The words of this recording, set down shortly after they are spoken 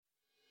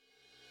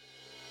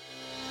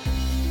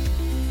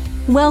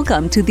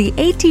Welcome to the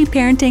AT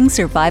Parenting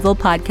Survival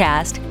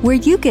Podcast, where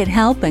you get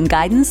help and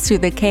guidance through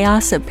the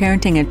chaos of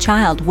parenting a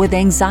child with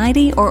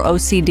anxiety or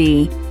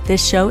OCD.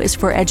 This show is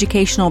for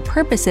educational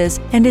purposes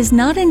and is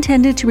not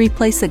intended to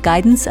replace the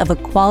guidance of a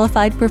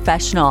qualified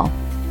professional.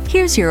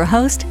 Here's your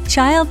host,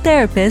 child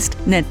therapist,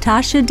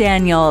 Natasha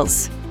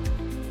Daniels.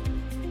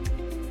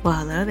 Well,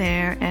 hello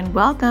there, and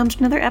welcome to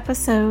another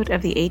episode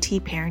of the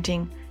AT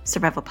Parenting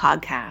Survival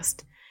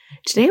Podcast.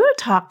 Today, I want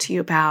to talk to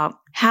you about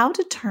how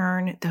to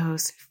turn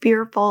those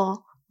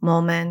fearful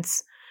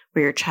moments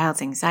where your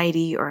child's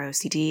anxiety or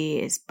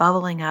OCD is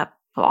bubbling up,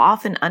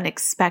 often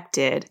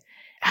unexpected,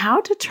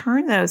 how to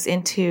turn those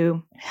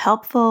into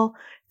helpful,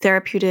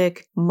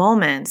 therapeutic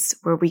moments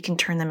where we can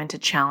turn them into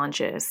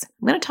challenges.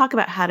 I'm going to talk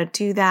about how to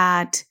do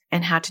that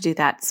and how to do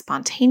that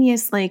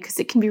spontaneously, because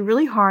it can be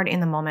really hard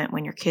in the moment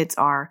when your kids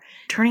are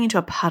turning into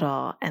a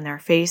puddle and they're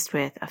faced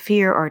with a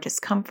fear or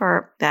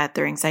discomfort that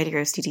their anxiety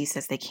or OCD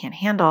says they can't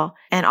handle.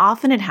 And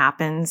often it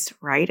happens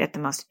right at the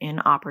most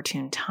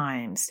inopportune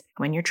times,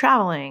 when you're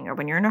traveling or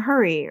when you're in a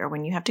hurry or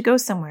when you have to go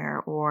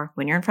somewhere or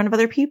when you're in front of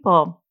other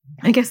people.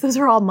 I guess those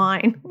are all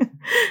mine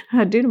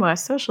due to my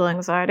social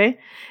anxiety.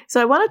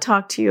 So I want to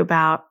talk to you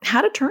about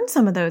how to turn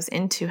some of those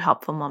into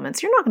helpful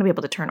moments. You're not going to be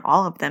able to turn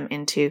all of them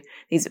into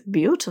these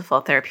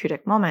beautiful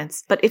therapeutic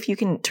moments, but if you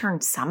can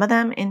turn some of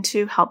them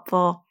into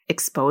helpful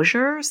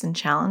exposures and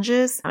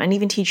challenges, and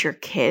even teach your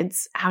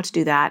kids how to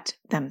do that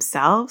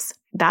themselves,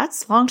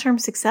 that's long-term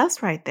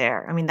success right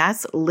there. I mean,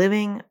 that's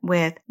living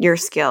with your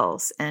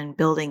skills and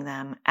building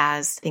them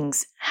as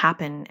things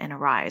happen and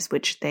arise,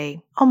 which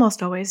they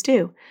almost always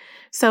do.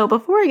 So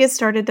before I get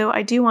started, though,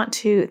 I do want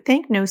to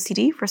thank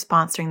NoCD for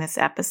sponsoring this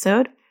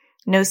episode.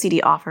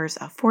 NoCD offers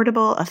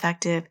affordable,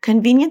 effective,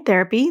 convenient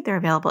therapy. They're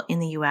available in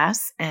the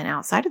US and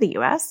outside of the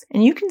US,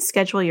 and you can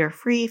schedule your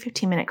free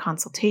 15-minute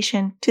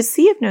consultation to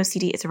see if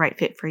NoCD is the right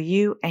fit for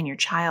you and your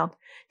child.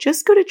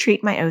 Just go to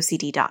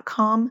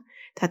treatmyocd.com.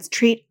 That's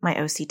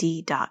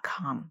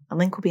treatmyocd.com. A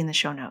link will be in the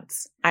show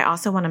notes. I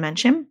also want to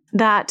mention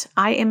that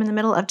I am in the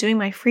middle of doing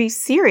my free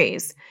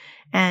series.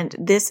 And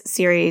this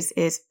series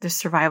is the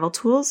survival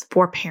tools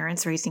for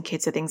parents raising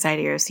kids with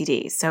anxiety or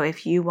OCD. So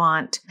if you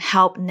want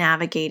help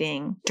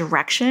navigating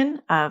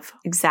direction of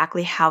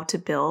exactly how to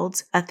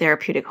build a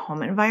therapeutic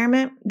home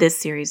environment, this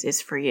series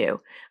is for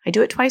you. I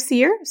do it twice a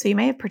year, so you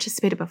may have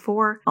participated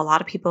before. A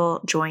lot of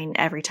people join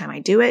every time I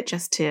do it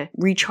just to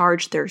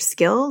recharge their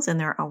skills and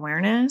their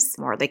awareness,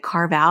 or they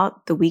carve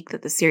out the week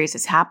that the series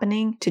is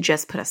happening to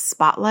just put a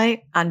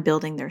spotlight on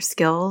building their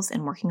skills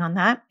and working on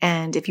that.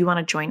 And if you want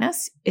to join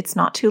us, it's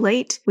not too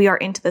late. We are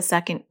into the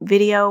second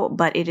video,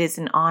 but it is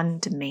an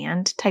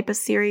on-demand type of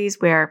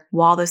series where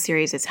while the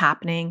series is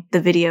happening,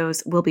 the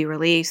videos will be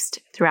released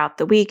throughout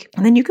the week,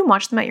 and then you can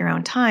watch them at your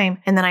own time.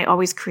 And then I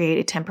always create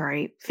a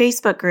temporary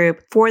Facebook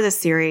group for the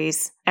series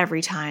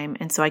every time.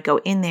 And so I go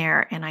in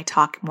there and I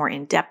talk more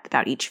in depth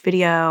about each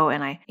video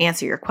and I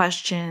answer your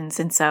questions.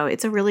 And so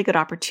it's a really good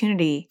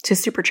opportunity to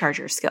supercharge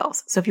your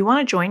skills. So if you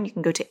want to join, you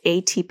can go to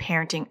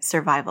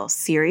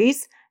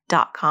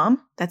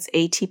atparentingsurvivalseries.com. That's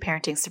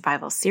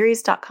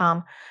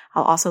atparentingsurvivalseries.com.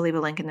 I'll also leave a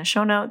link in the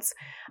show notes,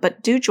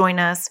 but do join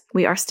us.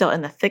 We are still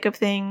in the thick of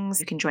things.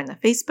 You can join the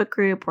Facebook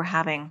group. We're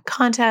having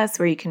contests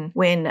where you can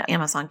win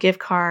Amazon gift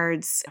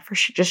cards for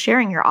just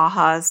sharing your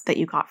ahas that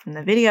you got from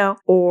the video,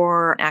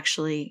 or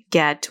actually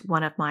get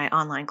one of my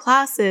online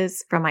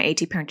classes from my AT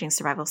Parenting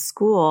Survival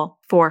School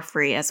for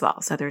free as well.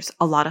 So there's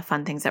a lot of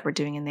fun things that we're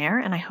doing in there,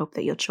 and I hope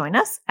that you'll join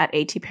us at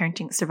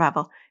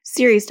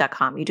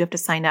atparentingsurvivalseries.com. You do have to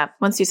sign up.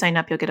 Once you sign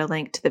up, you'll get a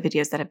link to the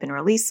videos that have been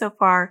released so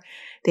far.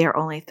 They are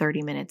only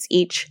 30 minutes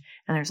each,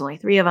 and there's only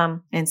 3 of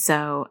them. And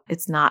so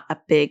it's not a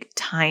big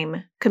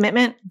time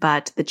commitment,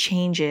 but the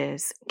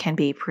changes can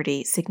be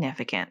pretty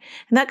significant.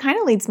 And that kind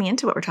of leads me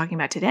into what we're talking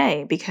about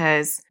today,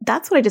 because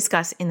that's what I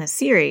discuss in the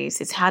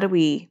series is how do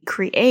we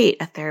create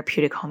a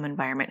therapeutic home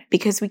environment?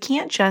 Because we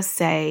can't just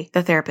say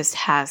the therapist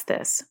has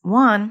this.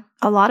 One,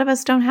 a lot of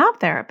us don't have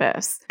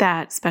therapists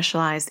that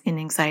specialize in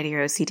anxiety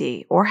or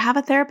OCD, or have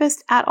a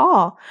therapist at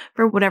all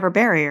for whatever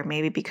barrier,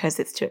 maybe because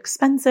it's too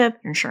expensive,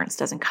 your insurance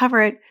doesn't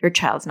cover it, your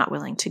child's not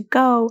willing to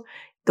go,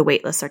 the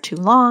wait lists are too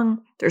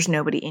long, there's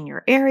nobody in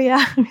your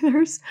area.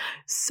 There's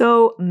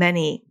so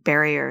many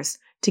barriers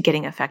to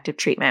getting effective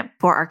treatment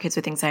for our kids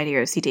with anxiety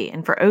or OCD.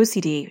 And for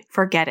OCD,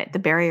 forget it. The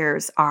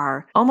barriers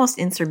are almost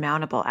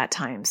insurmountable at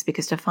times,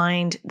 because to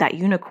find that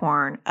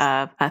unicorn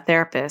of a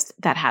therapist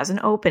that has an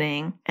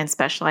opening and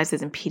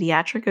specializes in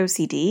pediatric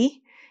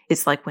OCD,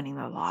 it's like winning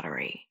the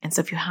lottery. And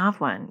so if you have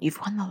one, you've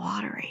won the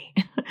lottery.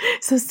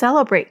 So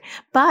celebrate,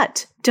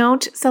 but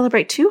don't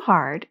celebrate too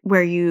hard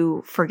where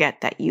you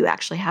forget that you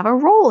actually have a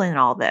role in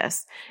all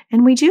this.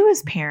 And we do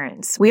as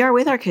parents. We are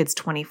with our kids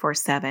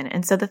 24/7.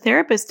 And so the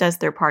therapist does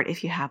their part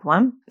if you have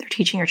one. They're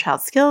teaching your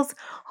child skills.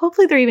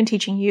 Hopefully they're even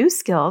teaching you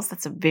skills.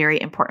 That's a very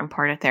important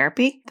part of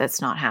therapy.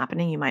 That's not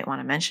happening. You might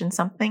want to mention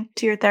something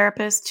to your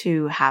therapist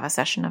to have a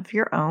session of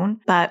your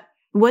own. But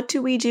what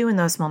do we do in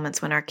those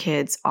moments when our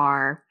kids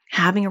are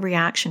having a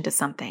reaction to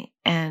something.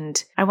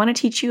 And I want to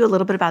teach you a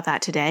little bit about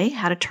that today,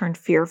 how to turn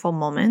fearful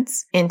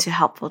moments into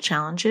helpful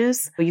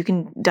challenges. You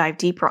can dive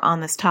deeper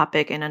on this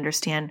topic and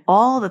understand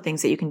all the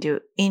things that you can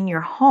do in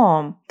your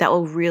home that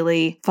will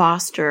really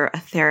foster a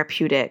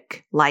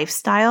therapeutic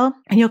lifestyle.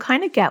 And you'll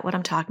kind of get what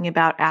I'm talking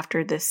about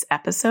after this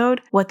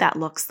episode, what that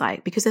looks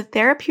like. Because a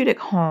therapeutic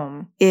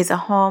home is a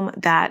home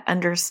that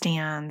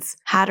understands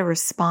how to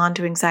respond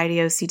to anxiety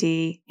or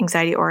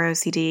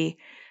OCD,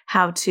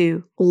 how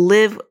to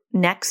live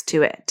next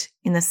to it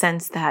in the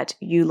sense that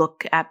you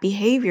look at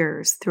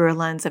behaviors through a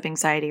lens of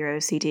anxiety or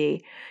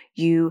OCD.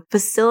 You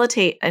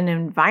facilitate an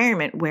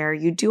environment where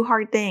you do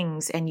hard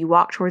things and you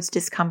walk towards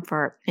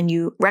discomfort and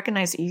you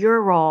recognize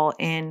your role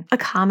in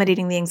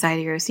accommodating the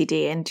anxiety or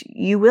OCD. And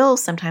you will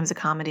sometimes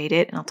accommodate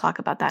it, and I'll talk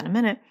about that in a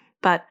minute,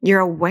 but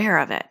you're aware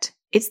of it.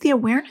 It's the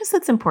awareness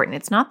that's important.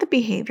 It's not the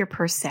behavior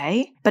per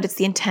se, but it's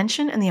the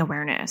intention and the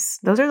awareness.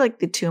 Those are like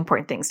the two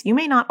important things. You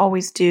may not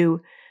always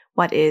do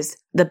what is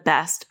the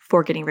best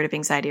for getting rid of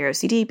anxiety or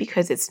OCD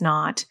because it's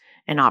not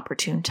an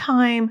opportune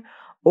time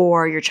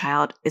or your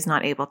child is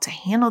not able to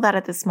handle that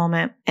at this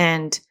moment.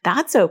 And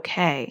that's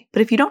okay.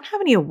 But if you don't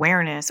have any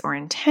awareness or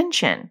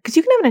intention, because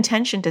you can have an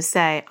intention to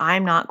say,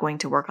 I'm not going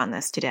to work on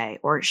this today,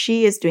 or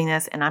she is doing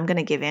this and I'm going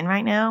to give in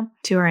right now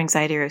to her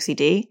anxiety or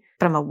OCD,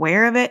 but I'm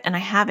aware of it and I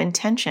have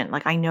intention.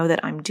 Like I know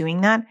that I'm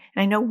doing that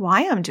and I know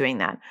why I'm doing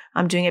that.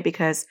 I'm doing it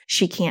because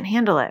she can't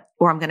handle it,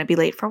 or I'm going to be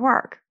late for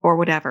work or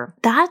whatever.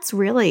 That's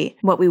really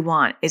what we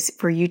want, is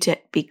for you to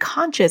be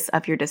conscious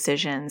of your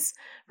decisions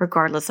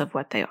regardless of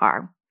what they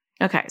are.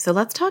 Okay, so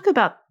let's talk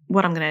about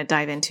what I'm going to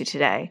dive into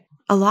today.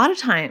 A lot of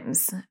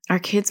times our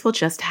kids will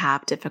just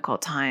have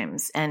difficult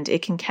times and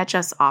it can catch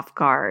us off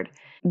guard.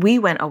 We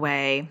went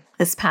away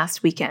this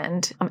past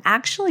weekend. I'm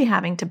actually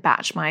having to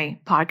batch my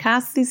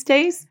podcasts these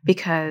days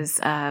because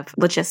of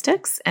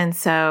logistics. And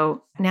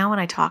so now when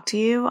I talk to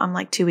you, I'm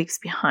like 2 weeks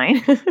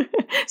behind.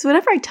 So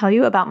whatever I tell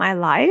you about my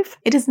life,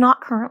 it is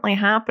not currently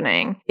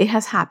happening. It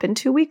has happened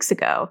 2 weeks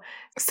ago.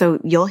 So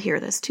you'll hear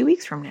this 2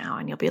 weeks from now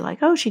and you'll be like,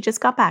 oh, she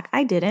just got back.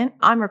 I didn't.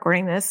 I'm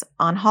recording this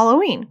on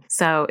Halloween.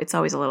 So it's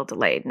always a little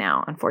delayed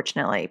now,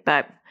 unfortunately.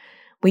 But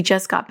we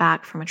just got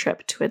back from a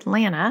trip to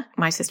Atlanta.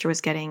 My sister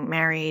was getting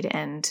married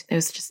and it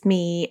was just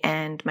me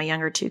and my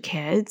younger 2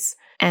 kids.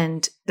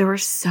 And there were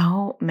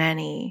so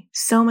many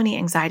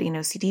anxiety and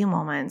OCD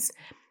moments.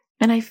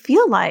 And I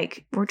feel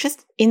like we're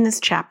just in this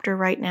chapter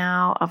right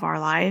now of our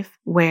life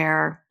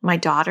where my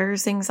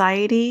daughter's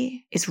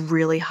anxiety is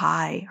really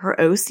high. Her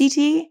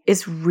OCD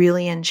is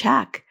really in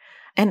check.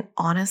 And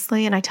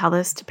honestly, and I tell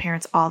this to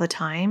parents all the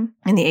time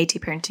in the AT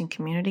parenting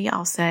community,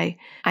 I'll say,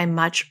 I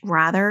much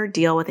rather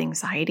deal with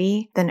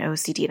anxiety than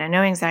OCD. And I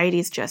know anxiety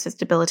is just as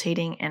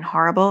debilitating and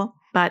horrible,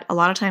 but a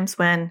lot of times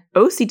when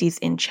OCD is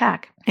in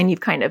check and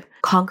you've kind of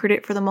conquered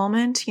it for the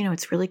moment,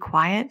 it's really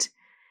quiet,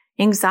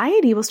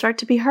 anxiety will start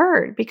to be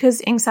heard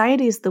because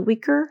anxiety is the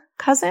weaker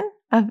cousin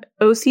of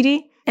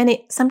OCD and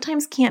it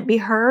sometimes can't be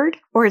heard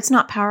or it's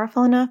not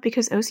powerful enough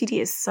because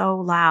OCD is so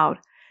loud.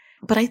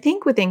 But I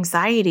think with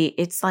anxiety,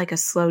 it's like a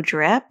slow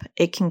drip.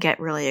 It can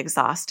get really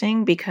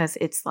exhausting because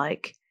it's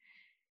like,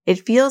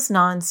 it feels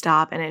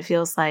nonstop and it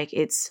feels like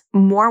it's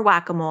more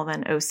whack-a-mole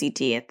than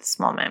OCD at this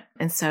moment.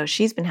 And so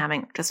she's been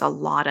having just a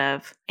lot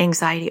of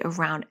anxiety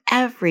around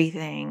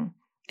everything.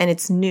 And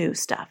it's new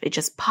stuff. It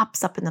just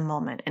pops up in the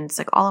moment. And it's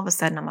like, all of a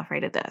sudden, I'm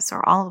afraid of this.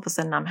 Or all of a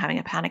sudden, I'm having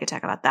a panic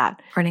attack about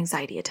that. Or an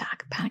anxiety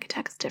attack. Panic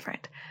attack is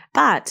different.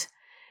 But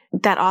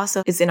that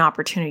also is an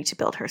opportunity to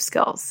build her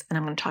skills. And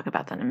I'm going to talk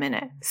about that in a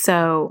minute.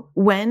 So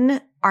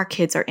when our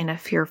kids are in a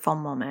fearful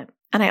moment,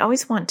 and I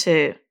always want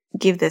to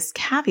give this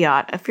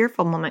caveat, a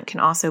fearful moment can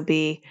also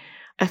be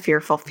a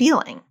fearful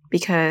feeling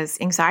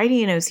because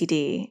anxiety and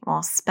OCD, well,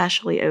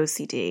 especially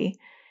OCD,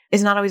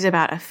 is not always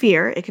about a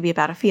fear. It could be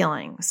about a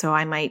feeling. So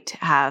I might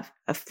have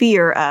a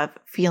fear of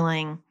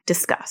feeling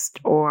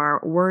disgust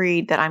or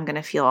worried that I'm going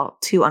to feel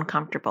too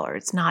uncomfortable or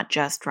it's not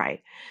just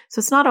right. So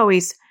it's not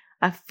always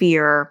a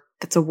fear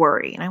that's a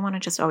worry. And I want to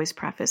just always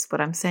preface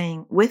what I'm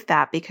saying with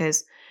that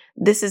because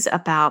this is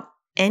about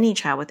any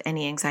child with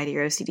any anxiety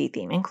or OCD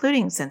theme,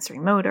 including sensory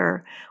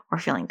motor or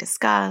feeling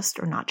disgust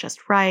or not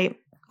just right,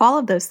 all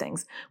of those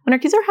things. When our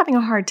kids are having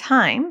a hard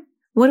time,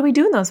 what do we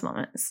do in those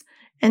moments?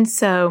 And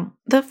so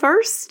the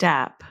first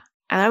step,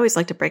 I always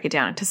like to break it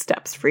down into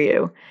steps for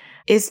you,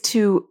 is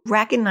to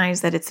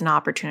recognize that it's an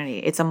opportunity.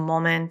 It's a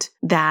moment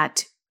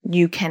that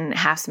you can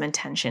have some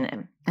intention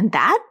in. And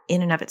that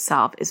in and of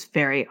itself is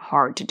very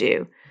hard to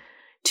do.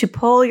 To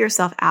pull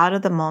yourself out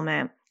of the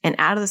moment and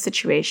out of the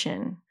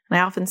situation. And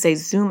I often say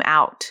zoom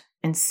out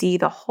and see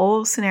the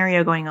whole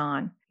scenario going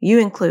on, you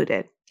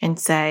included, and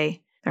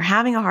say, they're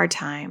having a hard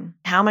time.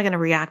 How am I going to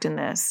react in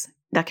this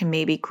that can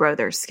maybe grow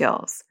their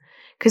skills?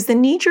 Because the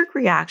knee-jerk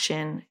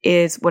reaction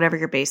is whatever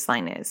your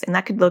baseline is. And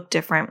that could look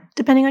different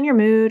depending on your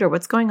mood or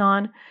what's going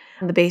on.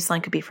 The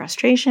baseline could be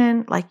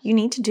frustration, like you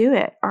need to do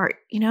it, or,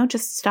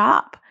 just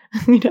stop,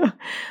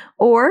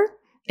 Or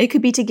It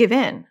could be to give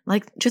in,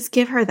 like just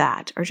give her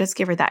that or just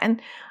give her that.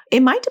 And it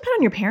might depend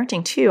on your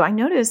parenting too. I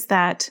noticed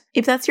that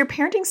if that's your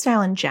parenting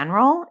style in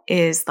general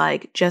is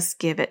like, just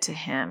give it to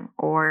him.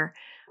 Or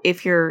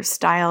if your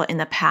style in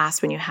the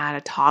past when you had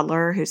a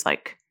toddler who's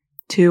like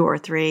 2 or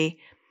 3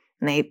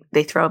 and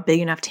they throw a big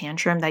enough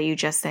tantrum that you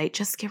just say,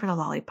 just give her the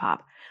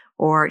lollipop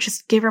or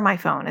just give her my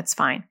phone. It's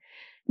fine.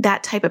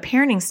 That type of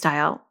parenting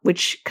style,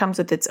 which comes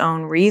with its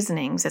own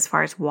reasonings as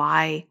far as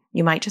why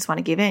you might just want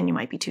to give in. You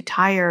might be too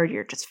tired,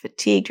 you're just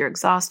fatigued, you're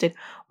exhausted,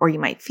 or you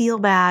might feel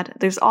bad.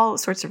 There's all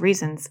sorts of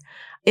reasons.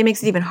 It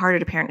makes it even harder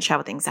to parent a child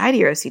with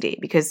anxiety or OCD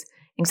because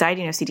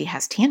anxiety and OCD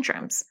has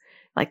tantrums.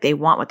 Like they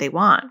want what they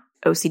want.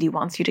 OCD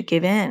wants you to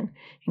give in.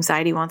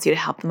 Anxiety wants you to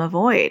help them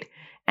avoid.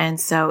 And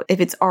so if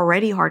it's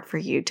already hard for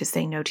you to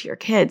say no to your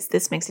kids,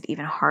 this makes it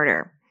even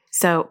harder.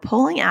 So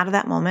pulling out of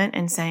that moment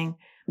and saying,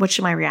 what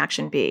should my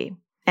reaction be?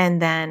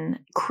 And then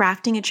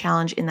crafting a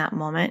challenge in that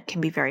moment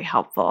can be very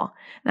helpful.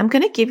 And I'm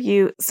going to give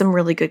you some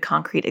really good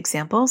concrete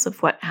examples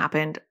of what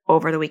happened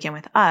over the weekend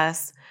with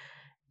us.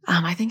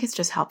 I think it's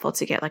just helpful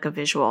to get like a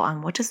visual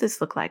on what does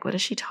this look like? What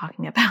is she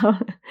talking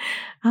about?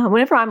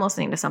 Whenever I'm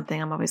listening to something,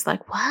 I'm always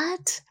like,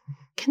 what?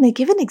 Can they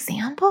give an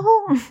example?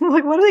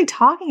 Like, what are they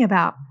talking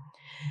about?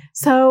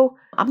 So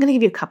I'm going to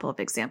give you a couple of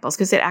examples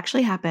because it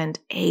actually happened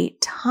a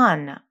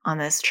ton on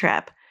this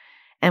trip.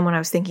 And when I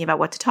was thinking about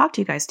what to talk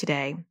to you guys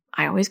today,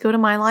 I always go to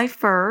my life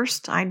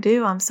first. I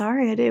do. I'm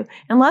sorry, I do.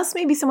 Unless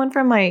maybe someone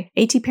from my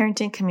AT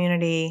parenting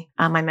community,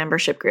 my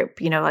membership group,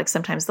 like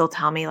sometimes they'll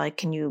tell me like,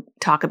 can you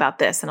talk about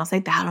this? And I'll say,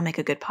 that'll make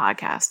a good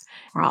podcast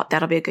or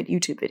that'll be a good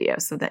YouTube video.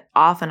 So that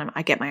often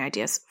I get my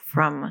ideas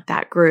from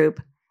that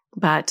group.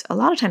 But a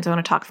lot of times I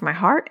want to talk from my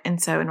heart. And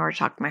so in order to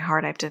talk from my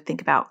heart, I have to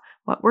think about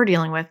what we're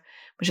dealing with,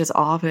 which is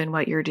often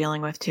what you're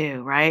dealing with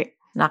too, right?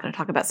 I'm not going to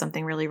talk about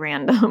something really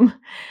random.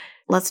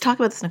 Let's talk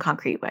about this in a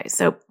concrete way.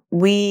 So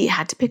we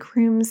had to pick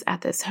rooms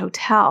at this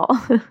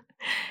hotel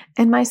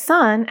and my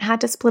son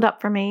had to split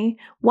up from me.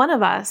 One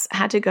of us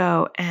had to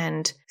go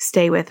and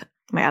stay with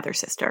my other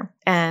sister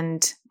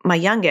and my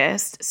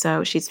youngest.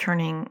 So she's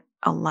turning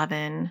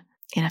 11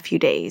 in a few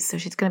days. So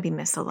she's going to be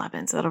Miss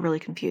 11. So that'll really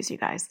confuse you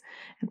guys.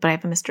 But I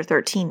have a Mr.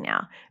 13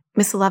 now.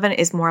 Miss 11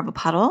 is more of a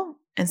puddle.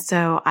 And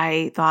so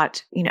I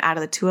thought, out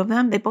of the two of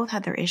them, they both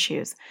had their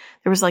issues.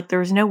 There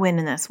was no win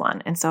in this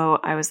one. And so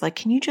I was like,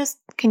 can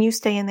you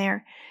stay in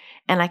there?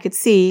 And I could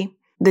see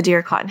the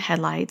deer caught in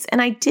headlights.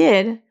 And I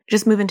did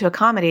just move into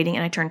accommodating.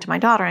 And I turned to my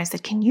daughter and I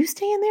said, can you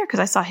stay in there? Because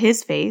I saw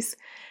his face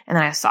and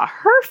then I saw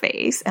her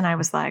face. And I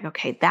was like,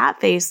 okay, that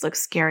face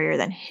looks scarier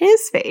than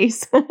his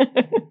face.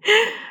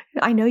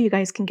 I know you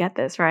guys can get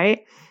this,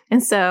 right?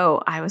 And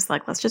so I was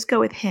like, let's just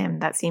go with him.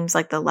 That seems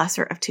like the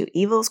lesser of two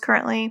evils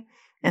currently.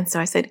 And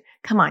so I said,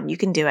 come on, you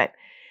can do it.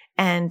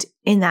 And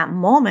in that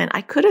moment,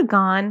 I could have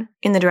gone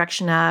in the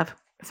direction of,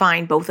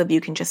 fine, both of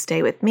you can just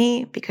stay with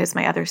me because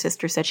my other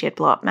sister said she had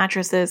blow up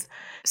mattresses.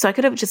 So I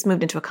could have just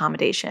moved into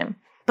accommodation.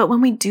 But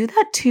when we do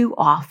that too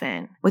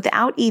often,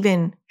 without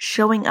even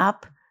showing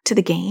up to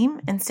the game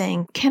and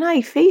saying, can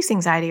I face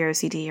anxiety or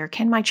OCD? Or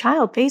can my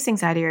child face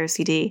anxiety or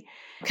OCD?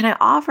 Can I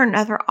offer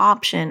another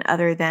option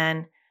other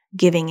than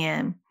giving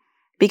in?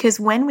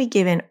 Because when we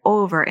give in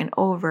over and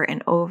over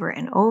and over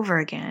and over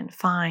again,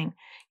 fine,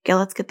 okay,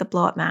 let's get the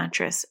blow-up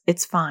mattress.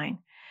 It's fine.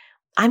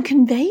 I'm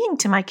conveying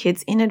to my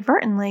kids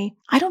inadvertently,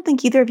 I don't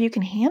think either of you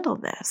can handle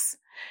this.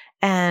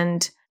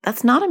 And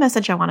that's not a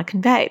message I want to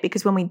convey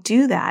because when we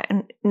do that,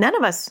 and none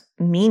of us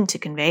mean to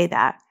convey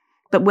that,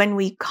 but when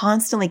we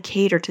constantly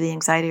cater to the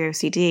anxiety or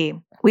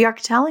OCD, we are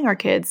telling our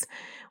kids,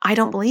 I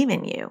don't believe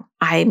in you.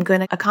 I'm going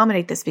to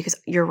accommodate this because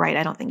you're right.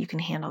 I don't think you can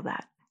handle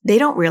that. They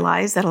don't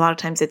realize that a lot of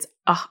times it's,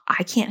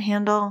 I can't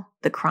handle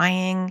the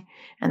crying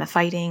and the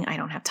fighting. I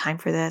don't have time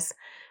for this.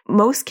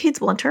 Most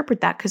kids will interpret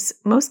that because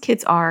most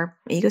kids are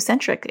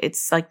egocentric.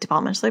 It's like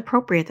developmentally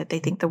appropriate that they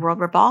think the world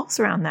revolves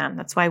around them.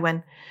 That's why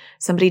when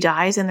somebody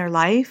dies in their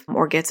life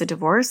or gets a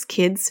divorce,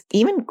 kids,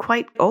 even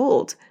quite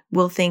old,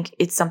 will think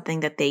it's something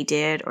that they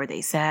did or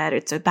they said.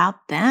 It's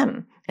about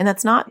them. And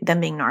that's not them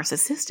being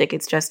narcissistic.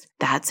 It's just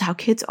that's how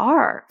kids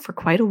are for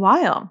quite a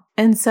while.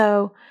 And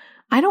so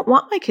I don't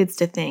want my kids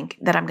to think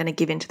that I'm going to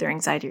give into their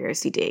anxiety or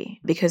OCD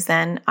because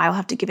then I'll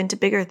have to give into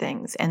bigger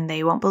things and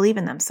they won't believe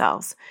in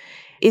themselves.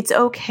 It's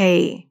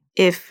okay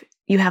if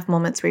you have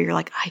moments where you're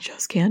like, I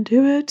just can't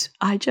do it.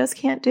 I just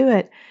can't do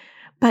it.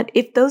 But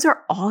if those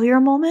are all your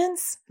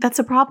moments, that's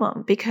a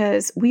problem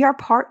because we are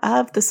part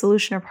of the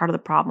solution or part of the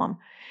problem.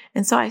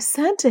 And so I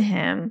said to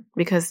him,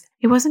 because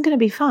it wasn't going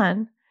to be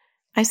fun,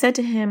 I said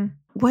to him,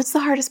 what's the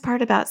hardest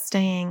part about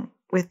staying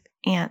with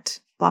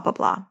Aunt blah, blah,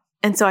 blah?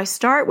 And so I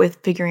start with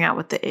figuring out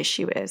what the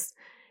issue is.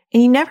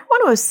 And you never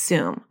want to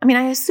assume. I mean,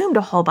 I assumed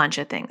a whole bunch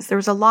of things. There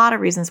was a lot of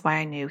reasons why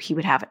I knew he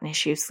would have an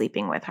issue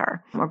sleeping with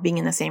her or being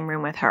in the same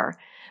room with her.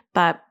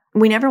 But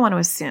we never want to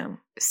assume.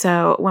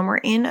 So when we're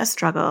in a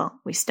struggle,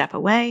 we step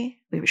away.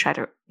 We try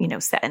to,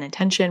 set an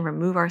intention,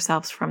 remove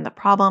ourselves from the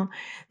problem,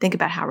 think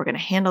about how we're going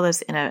to handle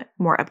this in a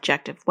more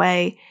objective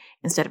way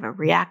instead of a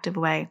reactive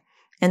way,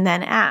 and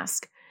then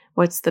ask,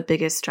 What's the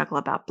biggest struggle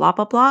about blah,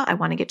 blah, blah? I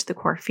want to get to the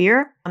core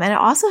fear. And it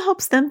also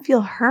helps them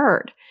feel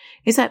heard.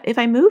 Is that if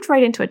I moved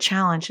right into a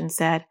challenge and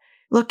said,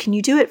 look, can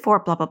you do it for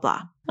blah, blah,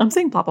 blah? I'm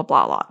saying blah, blah,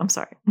 blah a lot. I'm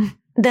sorry.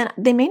 Then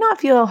they may not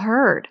feel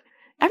heard.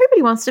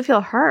 Everybody wants to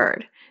feel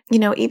heard.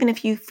 Even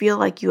if you feel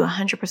like you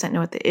 100% know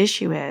what the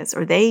issue is,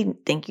 or they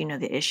think you know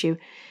the issue,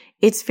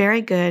 it's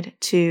very good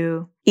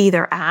to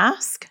either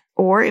ask,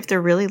 or if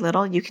they're really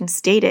little, you can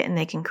state it and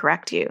they can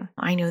correct you.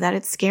 I know that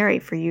it's scary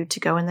for you to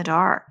go in the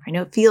dark. I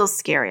know it feels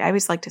scary. I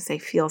always like to say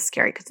feels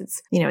scary because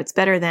it's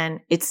better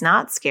than it's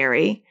not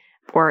scary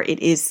or it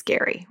is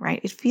scary, right?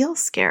 It feels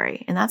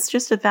scary. And that's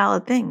just a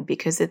valid thing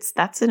because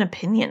that's an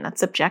opinion.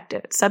 That's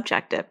objective. It's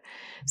subjective.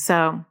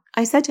 So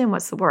I said to him,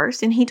 what's the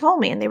worst? And he told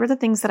me, and they were the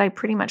things that I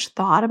pretty much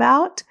thought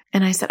about.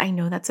 And I said, I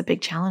know that's a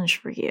big challenge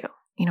for you.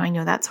 I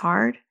know that's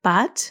hard,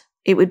 but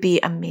it would be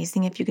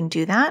amazing if you can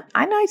do that.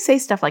 I know I'd say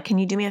stuff like, can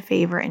you do me a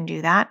favor and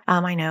do that?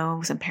 I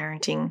know some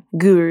parenting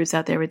gurus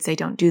out there would say,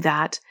 don't do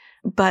that.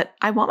 But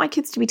I want my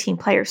kids to be team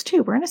players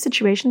too. We're in a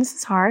situation, this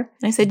is hard.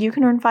 And I said, you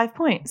can earn 5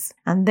 points.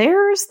 And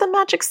there's the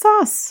magic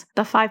sauce,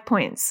 the 5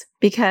 points.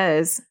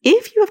 Because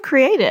if you have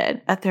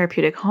created a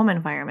therapeutic home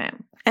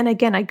environment, and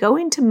again, I go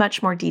into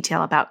much more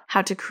detail about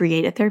how to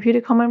create a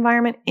therapeutic home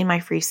environment in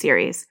my free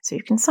series. So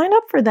you can sign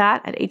up for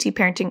that at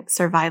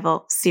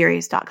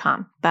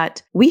atparentingsurvivalseries.com.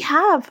 But we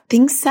have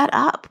things set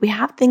up. We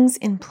have things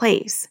in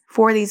place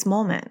for these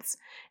moments.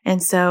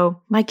 And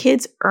so my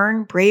kids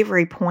earn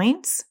bravery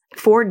points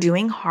for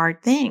doing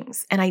hard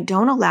things. And I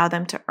don't allow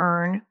them to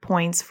earn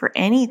points for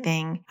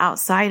anything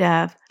outside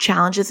of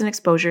challenges and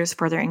exposures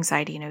for their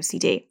anxiety and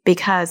OCD.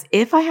 Because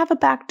if I have a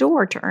back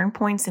door to earn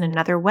points in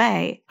another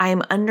way, I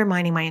am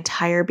undermining my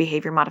entire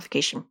behavior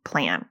modification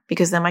plan.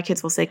 Because then my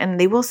kids will say, and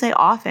they will say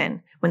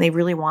often when they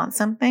really want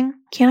something,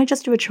 can't I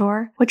just do a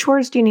chore? What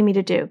chores do you need me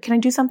to do? Can I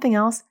do something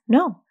else?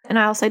 No. And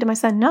I'll say to my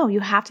son, no, you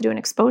have to do an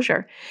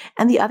exposure.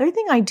 And the other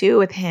thing I do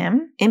with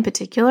him in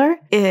particular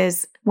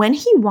is when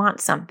he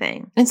wants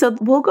something. And so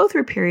we'll go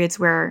through periods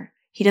where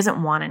he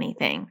doesn't want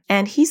anything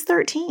and he's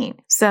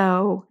 13.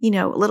 So,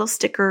 little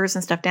stickers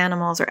and stuffed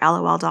animals or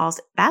LOL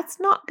dolls, that's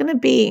not going to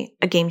be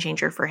a game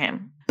changer for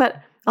him.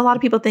 But a lot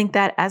of people think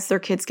that as their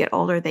kids get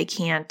older, they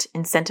can't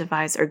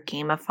incentivize or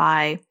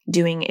gamify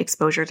doing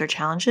exposures or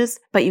challenges,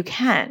 but you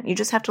can. You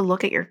just have to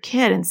look at your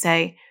kid and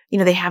say,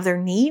 they have their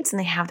needs and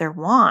they have their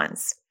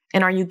wants.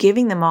 And are you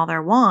giving them all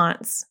their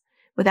wants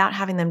without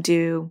having them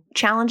do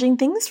challenging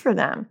things for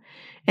them?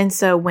 And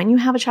so when you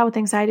have a child with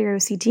anxiety or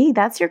OCD,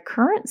 that's your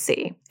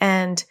currency.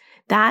 And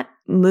that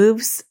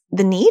moves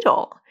the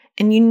needle.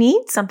 And you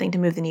need something to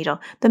move the needle.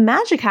 The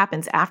magic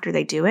happens after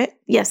they do it.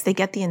 Yes, they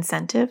get the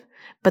incentive,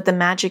 but the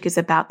magic is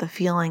about the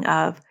feeling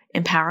of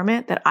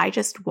empowerment that I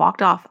just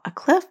walked off a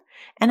cliff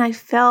and I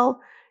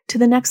fell to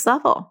the next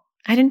level.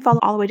 I didn't fall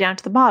all the way down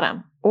to the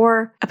bottom.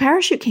 Or a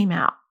parachute came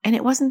out and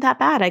it wasn't that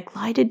bad. I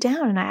glided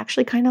down and I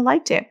actually kind of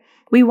liked it.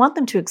 We want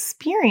them to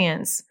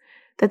experience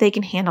that they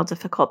can handle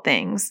difficult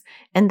things.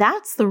 And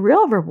that's the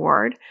real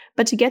reward.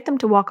 But to get them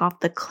to walk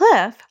off the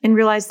cliff and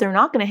realize they're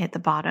not going to hit the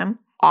bottom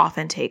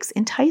often takes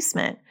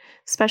enticement,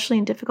 especially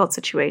in difficult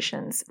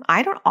situations.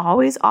 I don't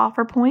always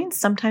offer points.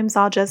 Sometimes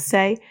I'll just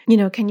say,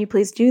 can you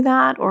please do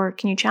that? Or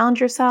can you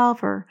challenge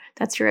yourself? Or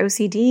that's your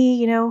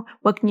OCD,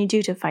 what can you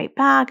do to fight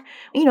back?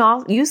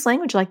 I'll use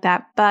language like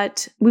that,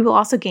 but we will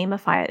also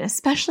gamify it,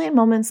 especially in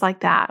moments like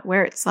that,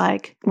 where it's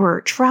like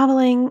we're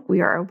traveling,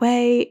 we are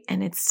away,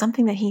 and it's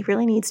something that he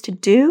really needs to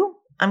do.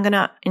 I'm going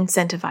to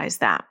incentivize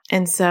that.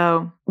 And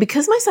so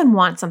because my son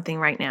wants something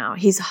right now,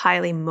 he's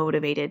highly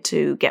motivated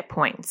to get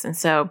points. And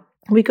so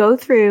we go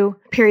through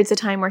periods of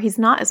time where he's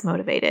not as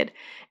motivated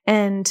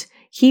and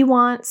he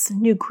wants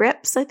new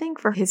grips, I think,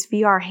 for his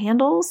VR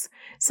handles.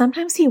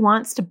 Sometimes he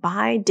wants to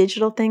buy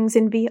digital things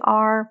in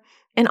VR.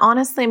 And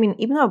honestly,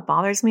 even though it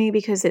bothers me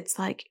because it's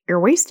like, you're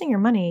wasting your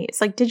money.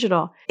 It's like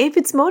digital. If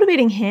it's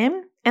motivating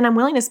him and I'm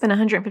willing to spend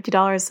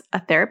 $150 a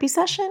therapy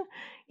session,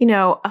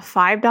 a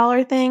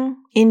 $5 thing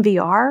in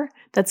VR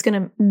that's going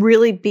to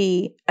really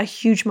be a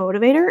huge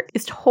motivator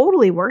is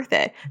totally worth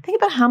it.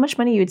 Think about how much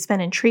money you would spend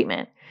in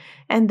treatment.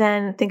 And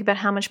then think about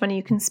how much money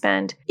you can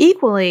spend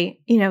equally,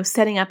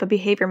 setting up a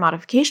behavior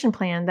modification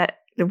plan that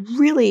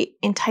really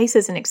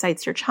entices and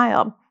excites your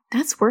child.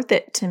 That's worth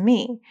it to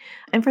me.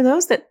 And for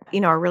those that,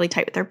 are really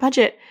tight with their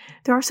budget,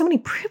 there are so many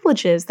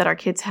privileges that our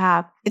kids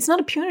have. It's not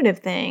a punitive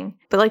thing,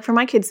 but like for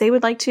my kids, they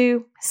would like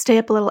to stay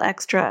up a little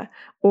extra.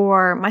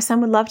 Or my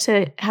son would love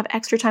to have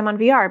extra time on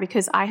VR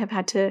because I have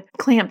had to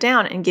clamp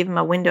down and give him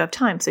a window of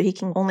time. So he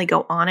can only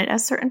go on it a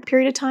certain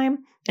period of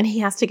time and he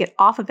has to get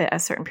off of it a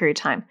certain period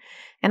of time.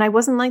 And I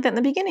wasn't like that in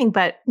the beginning,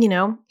 but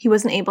he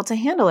wasn't able to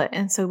handle it.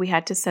 And so we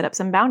had to set up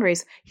some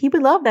boundaries. He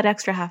would love that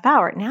extra half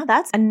hour. Now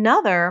that's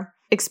another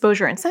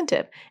exposure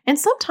incentive. And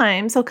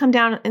sometimes he'll come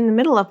down in the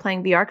middle of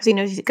playing VR because he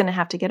knows he's going to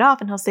have to get off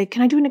and he'll say,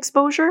 can I do an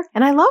exposure?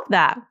 And I love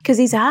that because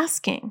he's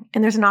asking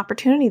and there's an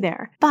opportunity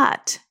there.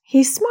 But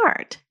he's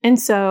smart. And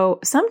so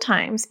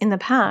sometimes in the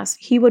past,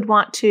 he would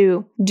want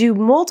to do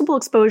multiple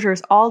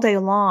exposures all day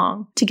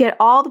long to get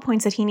all the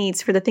points that he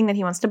needs for the thing that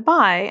he wants to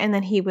buy. And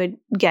then he would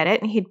get it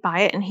and he'd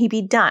buy it and he'd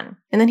be done.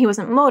 And then he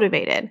wasn't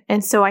motivated.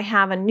 And so I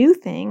have a new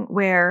thing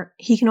where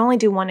he can only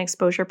do one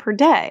exposure per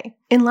day,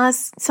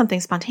 unless something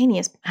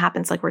spontaneous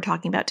happens like we're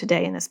talking about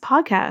today in this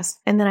podcast.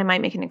 And then I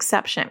might make an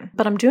exception.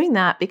 But I'm doing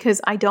that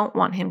because I don't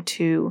want him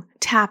to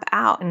tap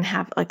out and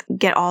have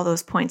get all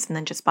those points and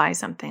then just buy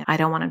something. I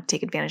don't want to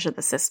take advantage of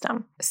the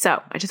system.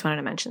 So I just wanted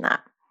to mention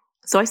that.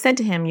 So I said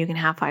to him, you can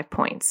have 5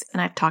 points.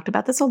 And I've talked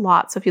about this a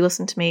lot. So if you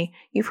listen to me,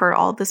 you've heard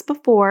all of this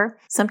before.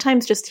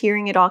 Sometimes just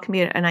hearing it all can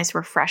be a nice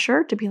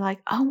refresher to be like,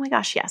 oh my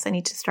gosh, yes, I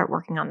need to start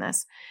working on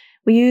this.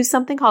 We use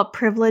something called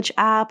Privilege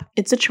app.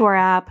 It's a chore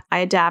app. I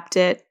adapt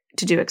it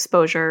to do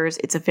exposures.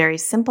 It's a very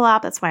simple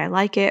app. That's why I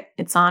like it.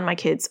 It's on my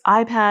kids'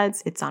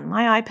 iPads. It's on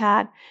my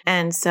iPad.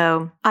 And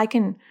so I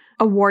can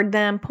award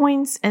them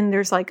points and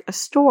there's a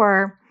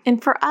store.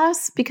 And for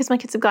us, because my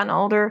kids have gotten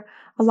older,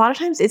 a lot of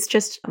times it's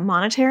just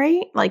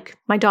monetary.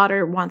 My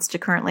daughter wants to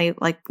currently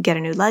get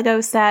a new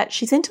Lego set.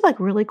 She's into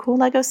really cool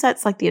Lego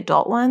sets, like the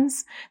adult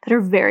ones that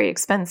are very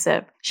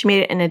expensive. She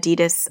made it an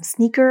Adidas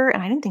sneaker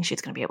and I didn't think she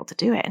was going to be able to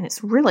do it. And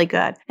it's really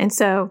good. And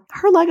so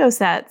her Lego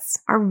sets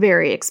are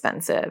very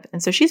expensive.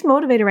 And so she's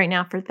motivated right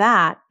now for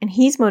that. And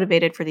he's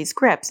motivated for these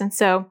grips. And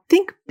so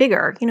think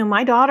bigger.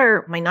 My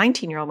daughter, my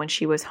 19-year-old, when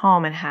she was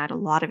home and had a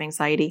lot of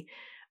anxiety,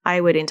 I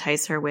would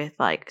entice her with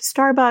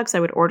Starbucks. I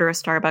would order a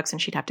Starbucks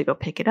and she'd have to go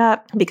pick it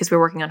up because we're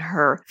working on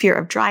her fear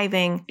of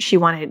driving. She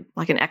wanted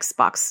an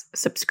Xbox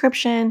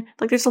subscription.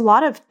 There's a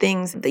lot of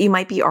things that you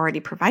might be already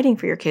providing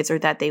for your kids or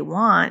that they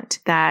want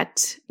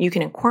that you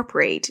can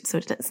incorporate. So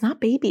it's not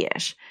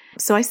babyish.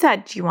 So I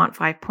said, do you want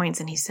 5 points?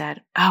 And he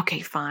said, okay,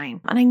 fine.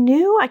 And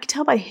I could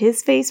tell by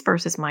his face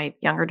versus my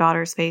younger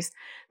daughter's face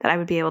that I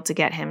would be able to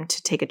get him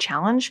to take a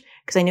challenge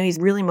because I knew he's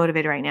really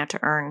motivated right now to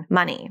earn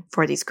money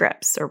for these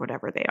grips or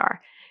whatever they are.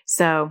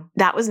 So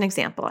that was an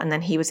example. And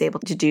then he was able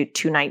to do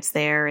 2 nights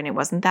there and it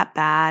wasn't that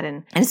bad.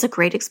 And it's a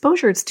great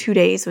exposure. It's 2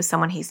 days with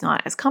someone he's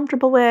not as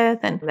comfortable with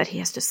and that he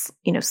has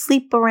to,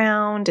 sleep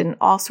around and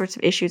all sorts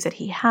of issues that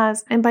he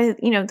has. And by,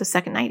 the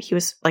second night, he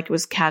was it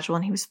was casual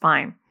and he was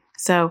fine.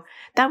 So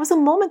that was a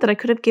moment that I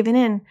could have given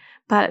in,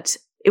 but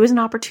it was an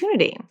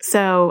opportunity.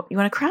 So you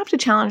want to craft a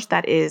challenge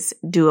that is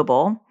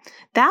doable.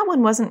 That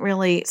one wasn't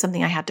really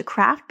something I had to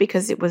craft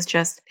because it was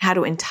just how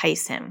to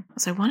entice him.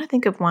 So I want to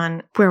think of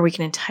one where we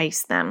can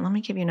entice them. Let me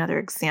give you another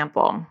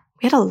example.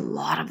 We had a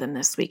lot of them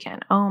this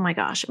weekend. Oh my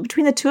gosh.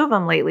 Between the 2 of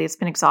them lately, it's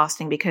been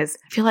exhausting because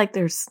I feel like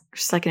there's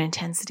just an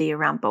intensity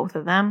around both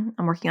of them.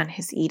 I'm working on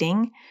his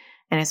eating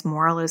and his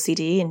moral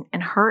OCD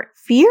and her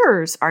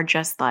fears are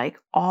just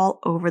all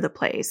over the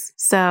place.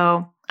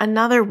 So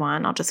another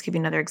one, I'll just give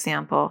you another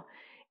example,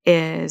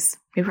 is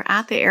we were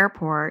at the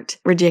airport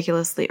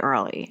ridiculously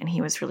early and he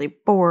was really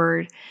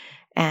bored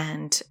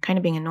and kind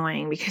of being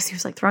annoying because he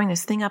was throwing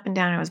this thing up and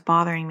down and it was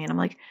bothering me. And I'm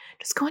like,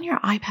 just go on your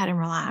iPad and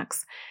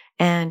relax.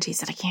 And he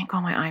said, I can't go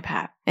on my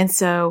iPad. And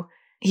so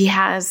he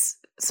has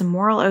some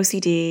moral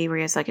OCD where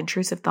he has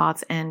intrusive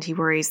thoughts and he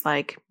worries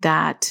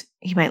that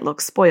he might look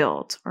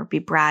spoiled or be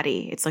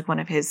bratty. It's one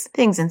of his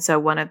things. And so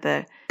one of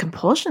the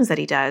compulsions that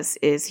he does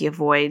is he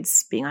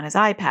avoids being on his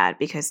iPad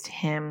because to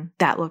him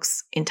that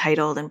looks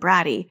entitled and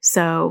bratty.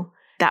 So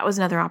that was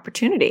another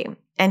opportunity.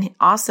 And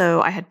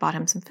also I had bought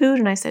him some food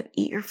and I said,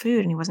 eat your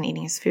food. And he wasn't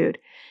eating his food.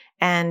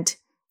 And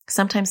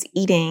sometimes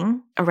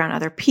eating around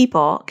other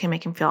people can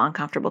make him feel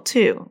uncomfortable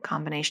too. A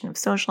combination of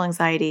social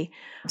anxiety.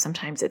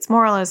 Sometimes it's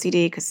moral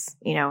OCD because,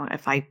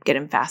 if I get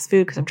him fast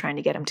food because I'm trying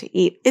to get him to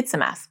eat, it's a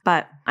mess.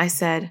 But I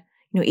said,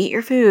 eat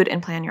your food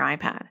and play on your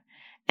iPad.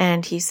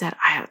 And he said,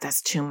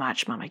 that's too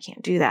much, Mom. I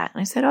can't do that.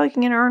 And I said, you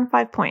can earn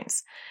 5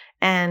 points.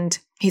 And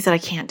he said, I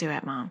can't do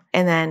it, Mom.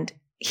 And then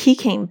he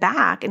came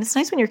back. And it's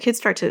nice when your kids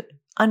start to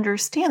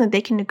understand that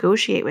they can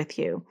negotiate with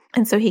you.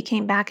 And so he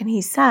came back and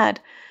he said,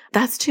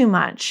 that's too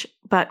much,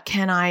 but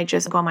can I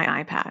just go on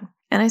my iPad?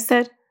 And I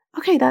said,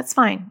 okay, that's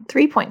fine.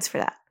 3 points for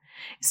that.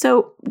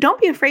 So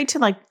don't be afraid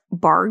to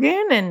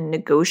bargain and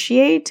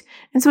negotiate.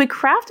 And so we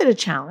crafted a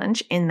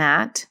challenge in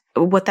that,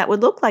 what that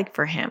would look like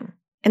for him.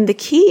 And the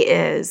key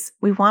is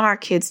we want our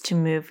kids to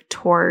move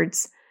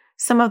towards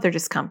some of their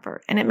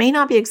discomfort. And it may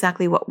not be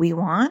exactly what we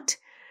want.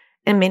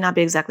 And it may not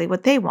be exactly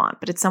what they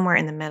want, but it's somewhere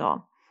in the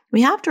middle.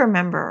 We have to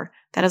remember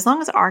that as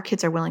long as our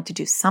kids are willing to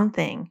do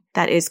something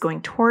that is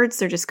going towards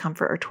their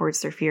discomfort or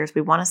towards their fears, we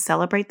want to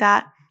celebrate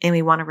that and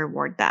we want to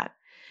reward that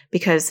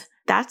because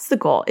that's the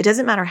goal. It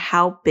doesn't matter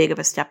how big of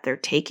a step they're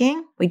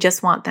taking. We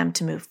just want them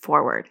to move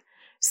forward.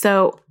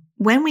 So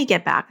when we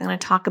get back, I'm going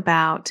to talk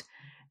about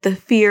the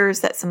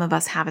fears that some of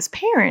us have as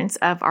parents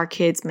of our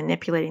kids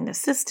manipulating the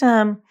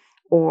system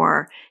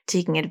or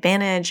taking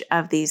advantage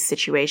of these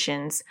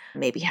situations,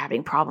 maybe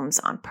having problems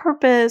on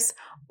purpose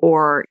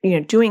or,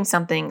 doing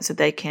something so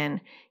they can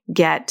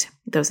get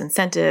those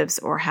incentives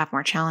or have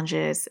more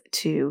challenges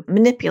to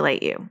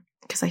manipulate you.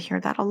 Because I hear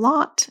that a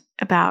lot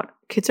about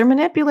kids are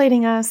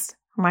manipulating us.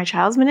 Or my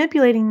child's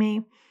manipulating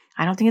me.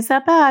 I don't think it's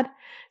that bad.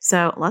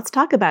 So let's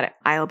talk about it.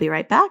 I'll be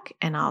right back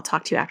and I'll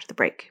talk to you after the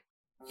break.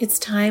 It's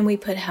time we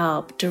put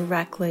help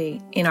directly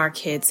in our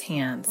kids'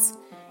 hands.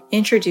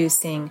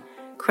 Introducing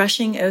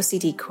Crushing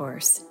OCD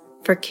course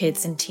for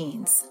kids and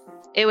teens.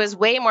 It was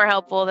way more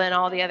helpful than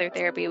all the other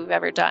therapy we've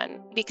ever done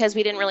because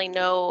we didn't really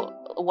know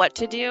what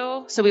to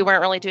do. So we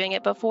weren't really doing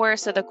it before.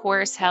 So the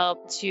course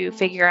helped to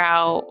figure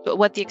out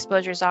what the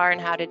exposures are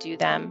and how to do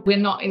them. We're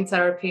not in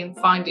therapy and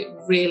find it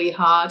really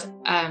hard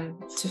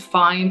to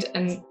find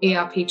an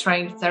ERP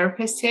trained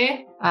therapist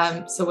here.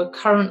 So we're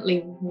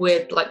currently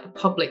with the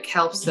public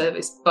health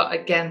service, but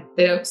again,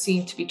 they don't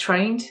seem to be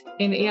trained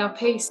in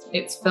ERP.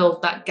 It's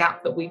filled that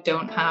gap that we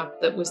don't have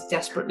that was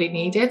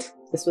needed.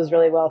 This was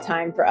really well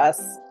timed for us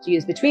to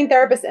use between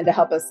therapists and to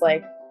help us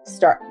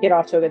get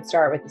off to a good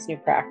start with this new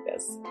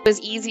practice. It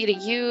was easy to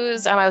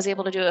use. I was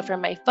able to do it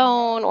from my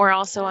phone or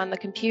also on the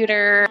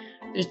computer.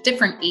 There's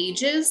different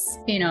ages,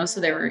 so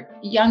there were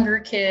younger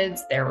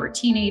kids, there were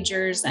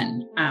teenagers,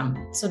 and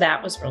so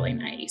that was really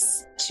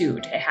nice too,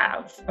 to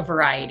have a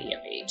variety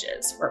of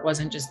ages where it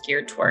wasn't just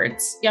geared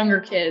towards younger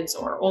kids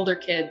or older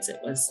kids.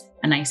 It was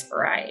a nice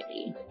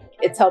variety.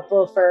 It's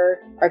helpful for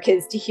our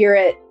kids to hear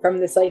it from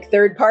this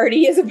third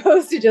party as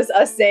opposed to just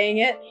us saying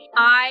it.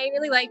 I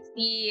really like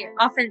the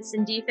offense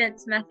and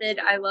defense method.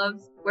 I love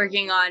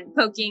working on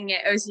poking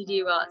at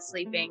OCD while it's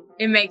sleeping.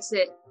 It makes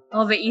it a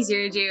little bit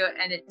easier to do,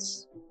 and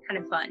it's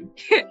kind of fun.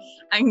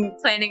 I'm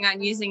planning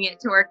on using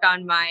it to work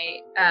on my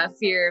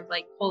fear of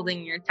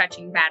holding or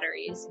touching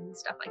batteries and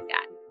stuff like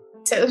that.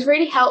 So it was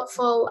really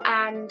helpful,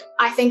 and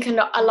I think a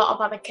lot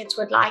of other kids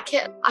would like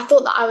it. I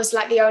thought that I was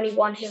the only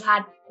one who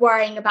had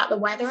worrying about the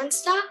weather and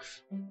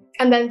stuff.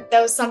 And then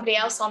there was somebody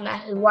else on there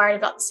who worried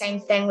about the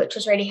same thing, which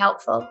was really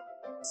helpful.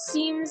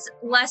 Seems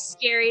less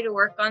scary to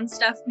work on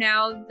stuff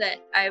now that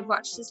I've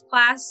watched this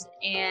class,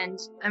 and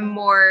I'm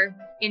more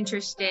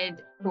interested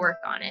to work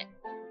on it.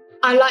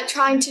 I like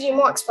trying to do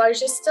more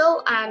exposures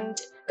still, and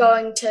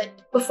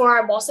before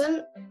I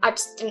wasn't, I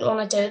just didn't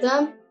want to do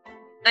them.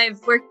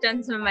 I've worked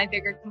on some of my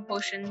bigger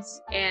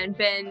compulsions and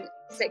been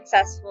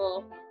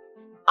successful.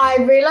 I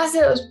realized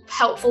that it was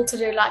helpful to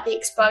do the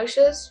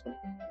exposures.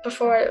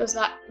 Before it was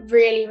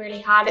really,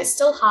 really hard. It's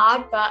still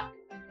hard, but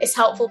it's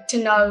helpful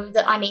to know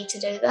that I need to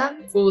do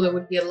them. Before there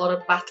would be a lot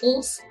of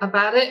battles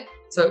about it.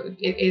 So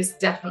it is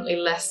definitely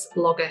less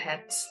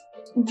loggerheads.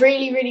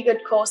 Really, really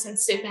good course and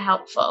super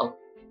helpful.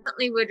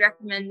 Definitely would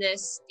recommend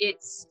this.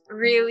 It's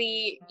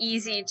really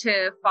easy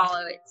to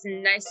follow. It's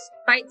nice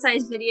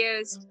bite-sized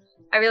videos.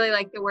 I really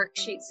like the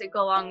worksheets that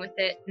go along with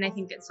it, and I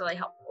think it's really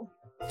helpful.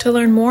 To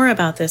learn more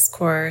about this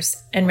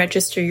course and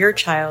register your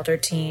child or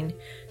teen,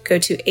 go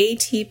to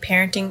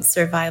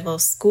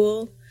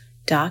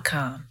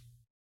atparentingsurvivalschool.com.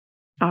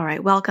 All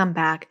right, welcome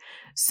back.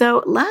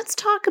 So let's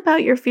talk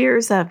about your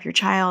fears of your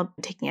child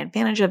taking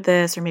advantage of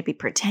this or maybe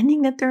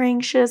pretending that they're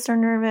anxious or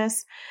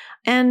nervous.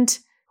 And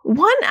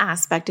one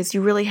aspect is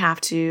you really have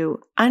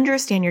to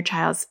understand your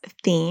child's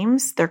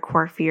themes, their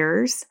core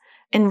fears,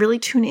 and really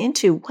tune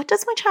into what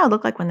does my child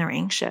look like when they're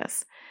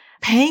anxious?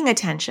 Paying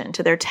attention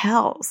to their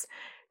tells.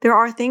 There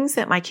are things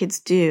that my kids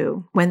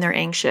do when they're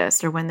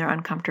anxious or when they're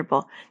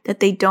uncomfortable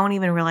that they don't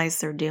even realize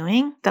they're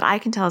doing that I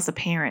can tell as a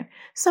parent.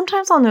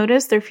 Sometimes I'll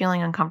notice they're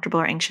feeling uncomfortable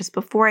or anxious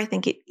before I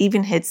think it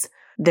even hits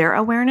their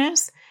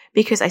awareness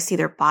because I see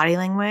their body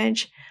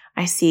language.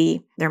 I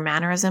see their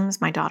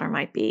mannerisms. My daughter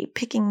might be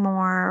picking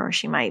more or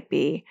she might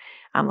be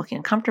looking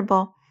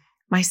uncomfortable.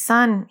 My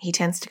son, he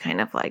tends to kind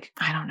of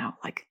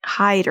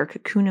hide or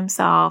cocoon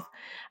himself.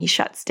 He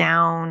shuts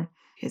down.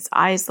 His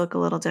eyes look a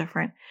little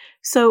different.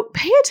 So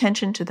pay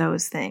attention to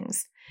those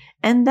things.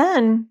 And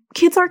then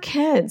kids are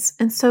kids.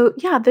 And so,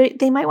 yeah,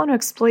 they might want to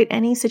exploit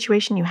any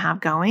situation you have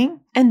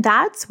going. And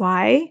that's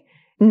why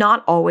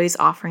not always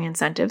offering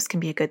incentives can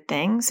be a good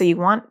thing. So you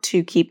want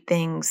to keep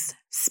things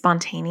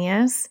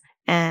spontaneous.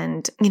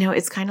 And,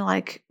 it's kind of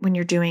like when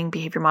you're doing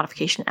behavior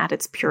modification at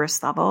its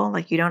purest level,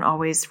 you don't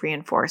always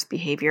reinforce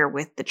behavior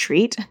with the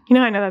treat.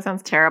 I know that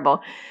sounds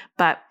terrible,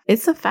 but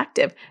it's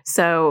effective.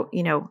 So,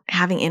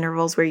 having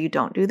intervals where you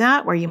don't do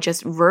that, where you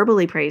just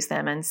verbally praise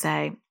them and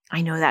say,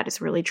 I know that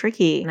is really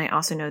tricky. And I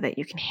also know that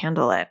you can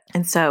handle it.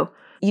 And so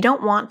you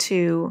don't want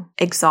to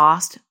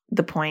exhaust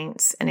the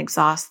points and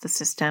exhaust the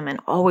system and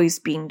always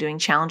doing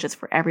challenges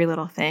for every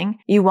little thing.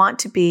 You want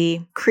to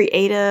be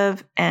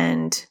creative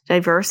and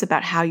diverse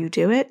about how you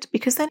do it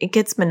because then it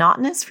gets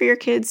monotonous for your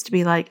kids to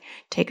be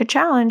take a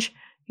challenge.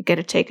 You get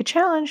to take a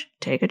challenge,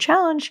 take a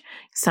challenge.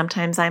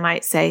 Sometimes I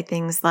might say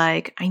things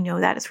like, I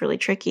know that is really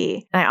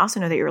tricky. And I also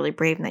know that you're really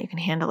brave and that you can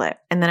handle it.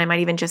 And then I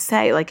might even just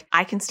say,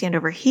 I can stand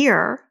over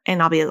here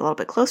and I'll be a little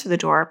bit closer to the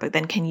door, but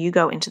then can you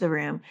go into the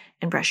room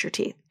and brush your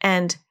teeth?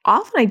 And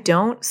often I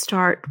don't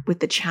start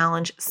with the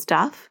challenge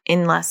stuff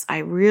unless I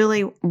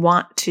really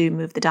want to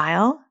move the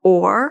dial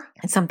or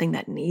it's something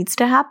that needs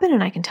to happen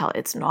and I can tell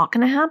it's not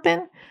going to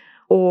happen,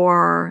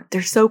 or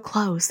they're so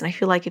close and I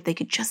feel like if they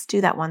could just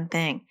do that one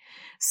thing.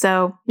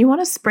 So you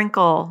want to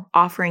sprinkle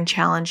offering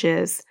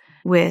challenges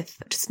with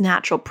just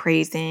natural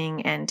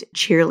praising and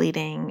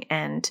cheerleading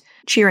and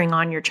cheering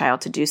on your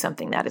child to do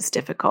something that is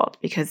difficult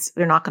because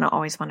they're not going to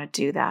always want to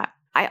do that.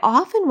 I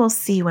often will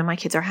see when my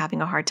kids are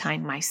having a hard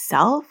time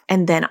myself,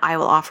 and then I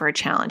will offer a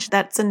challenge.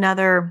 That's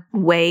another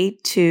way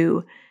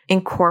to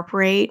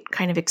incorporate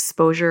kind of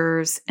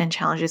exposures and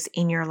challenges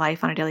in your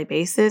life on a daily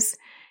basis,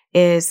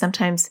 is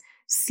sometimes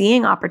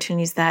seeing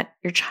opportunities that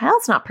your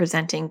child's not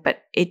presenting,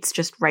 but it's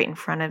just right in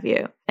front of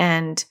you.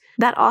 And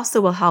that also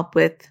will help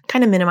with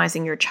kind of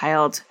minimizing your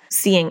child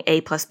seeing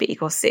A plus B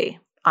equals C.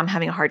 I'm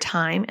having a hard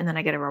time and then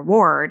I get a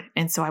reward.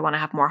 And so I want to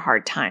have more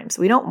hard times.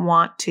 We don't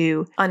want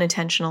to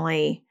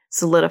unintentionally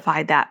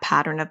solidify that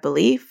pattern of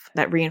belief,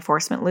 that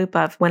reinforcement loop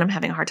of when I'm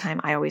having a hard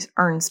time, I always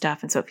earn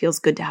stuff. And so it feels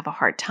good to have a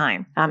hard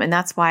time. And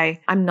that's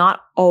why I'm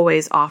not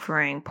always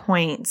offering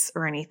points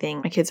or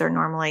anything. My kids are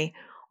normally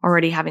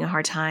already having a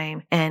hard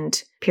time.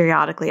 And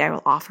periodically I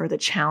will offer the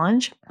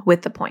challenge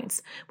with the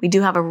points. We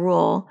do have a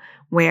rule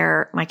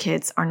where my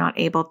kids are not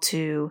able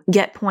to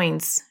get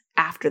points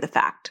after the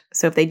fact.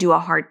 So if they do a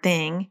hard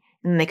thing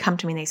and they come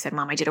to me and they said,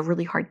 Mom, I did a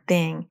really hard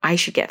thing, I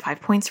should get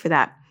 5 points for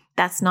that.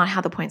 That's not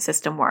how the point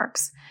system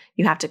works.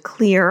 You have to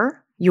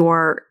clear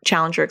your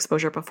challenge or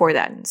exposure before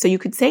that. So you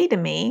could say to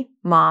me,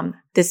 Mom,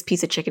 this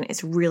piece of chicken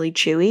is really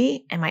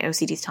chewy and my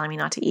OCD is telling me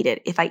not to eat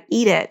it. If I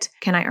eat it,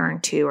 can I earn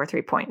 2 or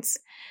 3 points?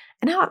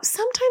 And now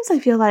sometimes I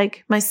feel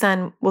like my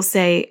son will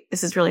say,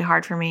 this is really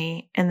hard for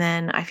me. And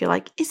then I feel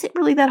like, is it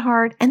really that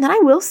hard? And then I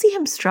will see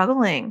him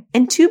struggling.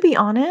 And to be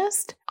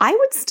honest, I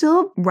would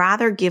still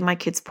rather give my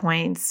kids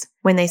points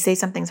when they say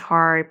something's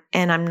hard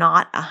and I'm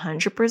not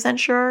 100%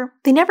 sure.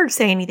 They never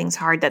say anything's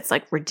hard that's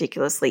like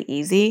ridiculously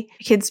easy.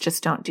 Kids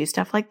just don't do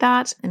stuff like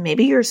that. And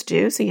maybe yours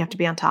do, so you have to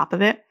be on top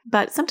of it.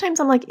 But sometimes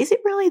I'm like, is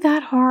it really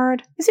that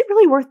hard? Is it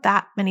really worth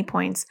that many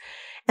points?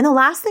 And the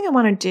last thing I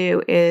want to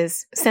do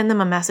is send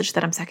them a message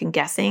that I'm second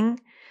guessing.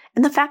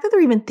 And the fact that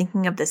they're even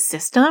thinking of the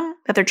system,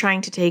 that they're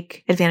trying to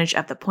take advantage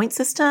of the point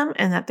system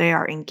and that they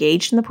are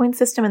engaged in the point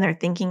system and they're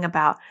thinking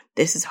about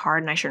this is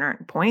hard and I should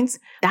earn points,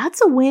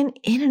 that's a win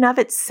in and of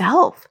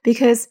itself,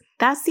 because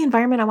that's the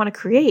environment I want to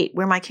create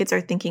where my kids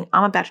are thinking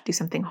I'm about to do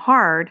something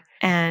hard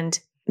and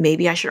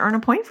maybe I should earn a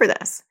point for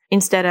this,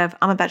 instead of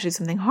I'm about to do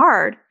something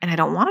hard and I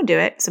don't want to do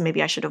it, so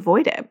maybe I should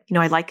avoid it.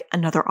 I like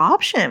another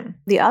option.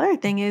 The other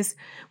thing is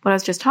what I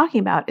was just talking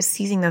about is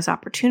seizing those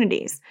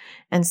opportunities.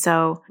 And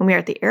so when we were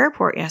at the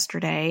airport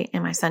yesterday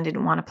and my son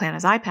didn't want to play on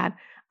his iPad,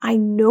 I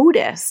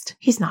noticed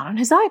he's not on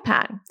his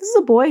iPad. This is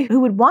a boy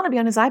who would want to be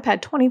on his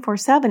iPad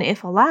 24/7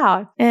 if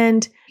allowed.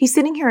 And he's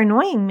sitting here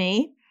annoying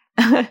me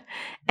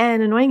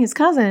and annoying his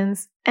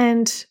cousins.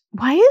 And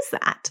why is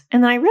that?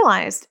 And then I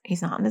realized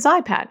he's not on his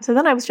iPad. So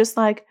then I was just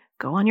like,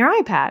 go on your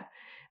iPad.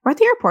 We're at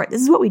the airport.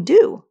 This is what we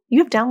do. You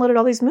have downloaded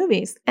all these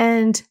movies.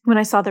 And when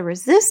I saw the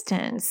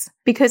resistance,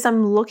 because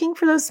I'm looking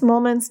for those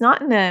moments,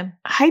 not in a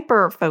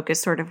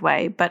hyper-focused sort of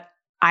way, but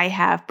I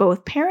have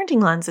both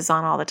parenting lenses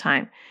on all the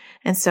time.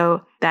 And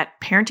so that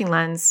parenting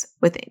lens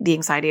with the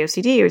anxiety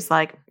OCD is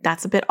like,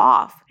 that's a bit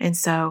off. And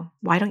so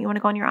why don't you want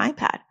to go on your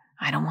iPad?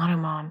 I don't want to,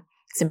 Mom.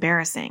 It's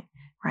embarrassing,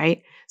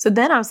 right? So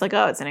then I was like,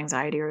 oh, it's an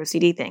anxiety or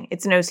OCD thing.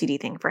 It's an OCD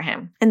thing for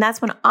him. And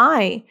that's when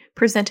I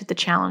presented the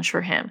challenge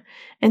for him.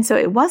 And so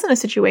it wasn't a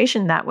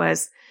situation that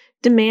was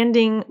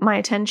demanding my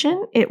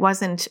attention. It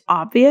wasn't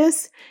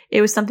obvious.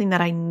 It was something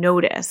that I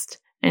noticed.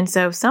 And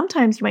so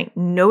sometimes you might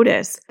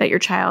notice that your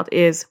child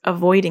is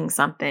avoiding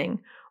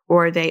something,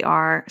 or they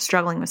are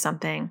struggling with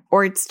something,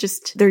 or it's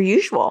just their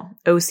usual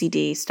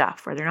OCD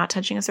stuff, where they're not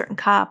touching a certain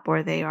cup,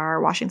 or they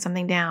are washing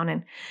something down.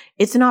 And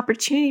it's an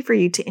opportunity for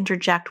you to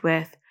interject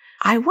with,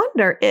 I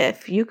wonder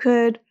if you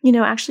could,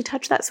 actually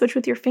touch that switch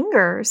with your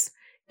fingers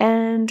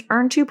and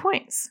earn 2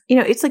 points.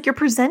 It's like you're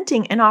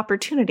presenting an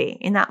opportunity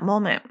in that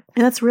moment.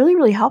 And that's really,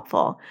 really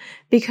helpful,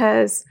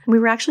 because we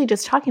were actually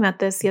just talking about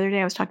this the other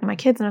day. I was talking to my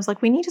kids and I was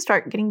like, we need to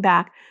start getting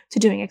back to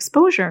doing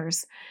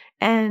exposures.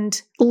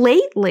 And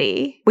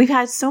lately, we've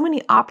had so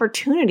many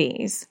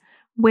opportunities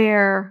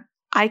where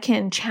I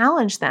can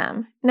challenge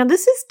them. Now,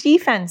 this is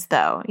defense,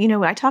 though.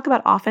 I talk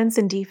about offense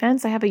and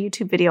defense. I have a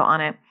YouTube video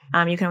on it.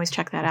 You can always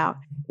check that out.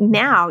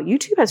 Now,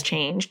 YouTube has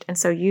changed. And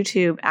so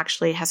YouTube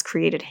actually has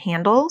created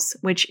handles,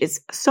 which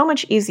is so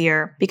much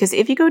easier, because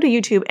if you go to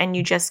YouTube and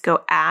you just go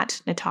at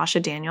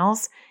Natasha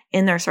Daniels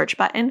in their search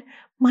button,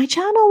 my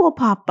channel will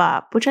pop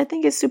up, which I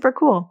think is super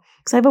cool.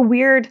 Because I have a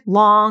weird,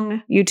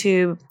 long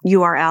YouTube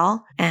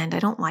URL, and I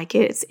don't like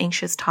it. It's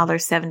Anxious Toddler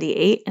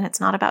 78, and it's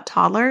not about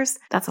toddlers.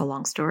 That's a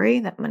long story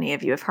that many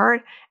of you have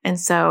heard. And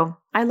so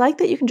I like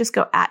that you can just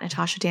go at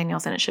Natasha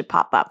Daniels, and it should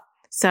pop up.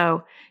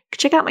 So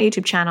check out my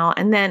YouTube channel.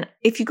 And then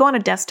if you go on a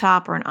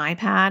desktop or an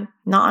iPad,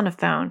 not on a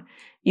phone,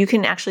 you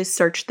can actually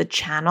search the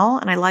channel.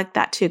 And I like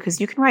that too,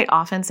 because you can write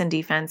offense and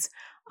defense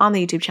on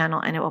the YouTube channel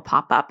and it will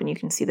pop up and you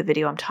can see the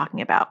video I'm talking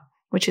about,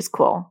 which is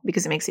cool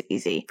because it makes it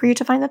easy for you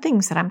to find the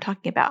things that I'm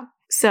talking about.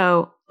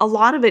 So a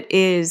lot of it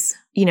is,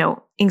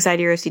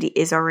 anxiety or OCD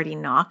is already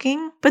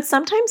knocking, but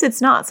sometimes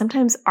it's not.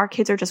 Sometimes our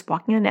kids are just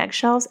walking on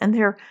eggshells and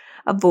they're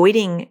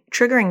avoiding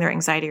triggering their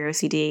anxiety or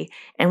OCD.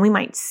 And we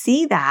might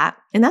see that.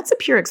 And that's a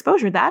pure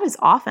exposure. That is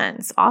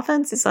offense.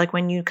 Offense is like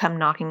when you come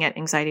knocking at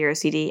anxiety or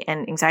OCD,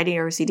 and anxiety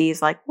or OCD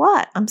is like,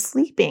 what? I'm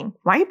sleeping.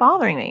 Why are you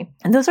bothering me?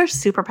 And those are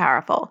super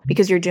powerful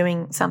because you're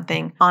doing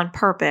something on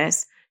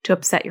purpose to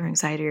upset your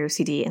anxiety or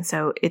OCD. And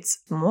so it's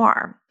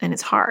more and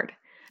it's hard.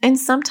 And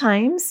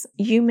sometimes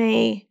you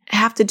may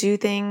have to do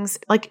things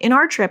like in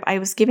our trip, I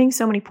was giving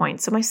so many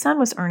points. So my son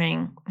was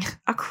earning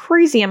a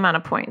crazy amount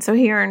of points. So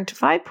he earned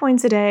 5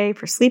 points a day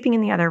for sleeping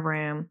in the other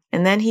room.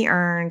 And then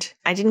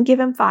I didn't give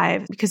him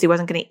 5 because he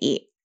wasn't going to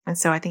eat. And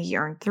so I think he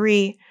earned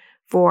 3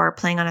 for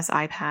playing on his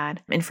iPad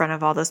in front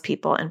of all those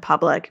people in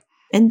public.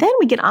 And then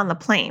we get on the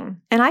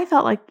plane and I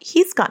felt like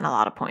he's gotten a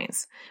lot of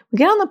points. We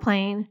get on the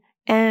plane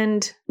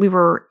and we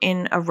were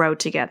in a row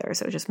together.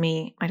 So just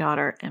me, my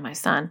daughter, and my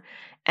son.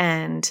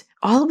 And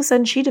all of a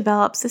sudden she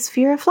develops this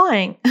fear of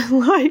flying,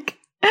 like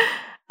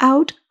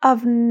out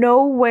of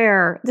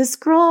nowhere. This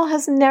girl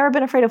has never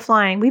been afraid of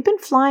flying. We've been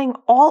flying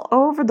all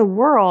over the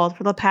world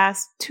for the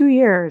past 2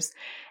 years.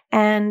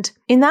 And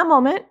in that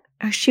moment,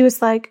 she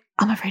was like,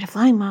 I'm afraid of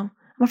flying, Mom.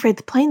 I'm afraid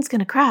the plane's going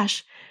to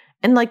crash.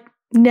 And like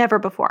never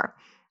before.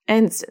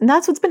 And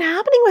that's what's been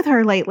happening with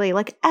her lately,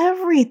 like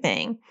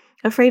everything.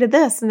 Afraid of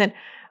this. And then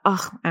I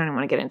don't even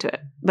want to get into it,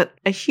 but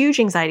a huge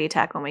anxiety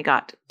attack when we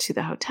got to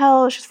the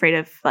hotel. She was afraid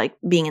of like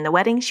being in the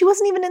wedding. She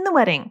wasn't even in the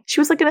wedding.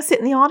 She was like going to sit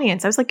in the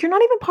audience. I was like, you're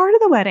not even part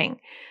of the wedding.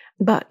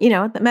 But the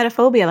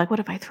emetophobia, like what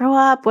if I throw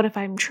up? What if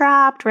I'm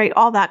trapped? Right?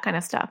 All that kind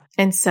of stuff.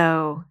 And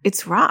so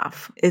it's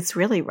rough. It's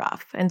really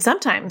rough. And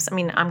sometimes, I'm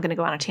going to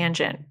go on a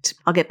tangent.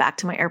 I'll get back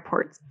to my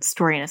airport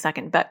story in a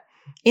second, but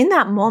in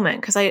that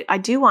moment, because I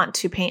do want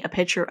to paint a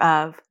picture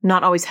of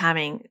not always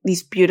having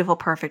these beautiful,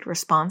 perfect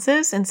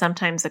responses and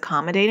sometimes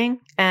accommodating.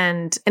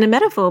 And in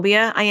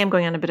emetophobia, I am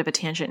going on a bit of a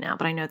tangent now,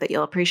 but I know that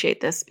you'll appreciate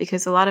this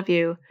because a lot of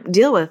you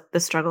deal with the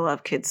struggle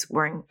of kids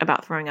worrying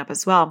about throwing up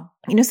as well.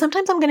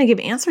 Sometimes I'm going to give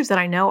answers that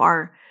I know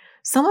are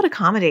somewhat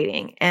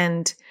accommodating.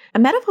 And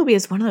emetophobia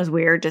is one of those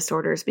weird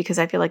disorders because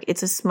I feel like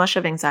it's a smush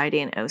of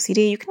anxiety and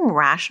OCD. You can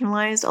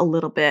rationalize a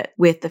little bit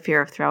with the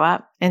fear of throw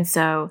up. And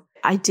so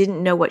I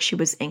didn't know what she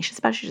was anxious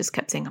about. She just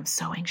kept saying, I'm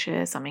so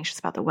anxious. I'm anxious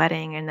about the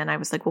wedding. And then I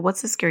was like, well,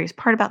 what's the scariest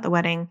part about the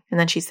wedding? And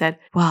then she said,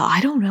 well,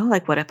 I don't know.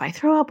 Like, what if I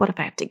throw up? What if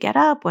I have to get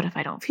up? What if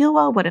I don't feel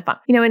well? What if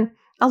and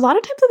a lot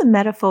of times with the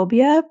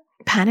emetophobia,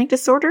 panic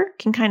disorder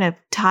can kind of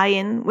tie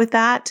in with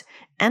that,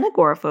 and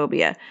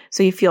agoraphobia.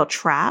 So you feel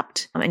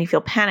trapped and you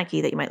feel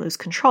panicky that you might lose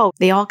control.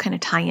 They all kind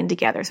of tie in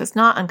together. So it's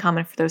not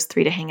uncommon for those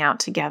three to hang out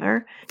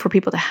together, for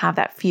people to have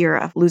that fear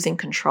of losing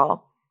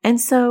control. And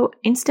so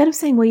instead of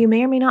saying, well, you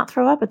may or may not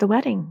throw up at the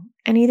wedding,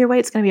 and either way,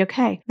 it's going to be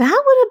okay,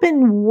 that would have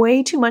been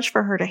way too much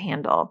for her to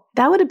handle.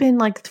 That would have been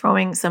like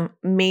throwing some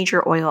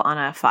major oil on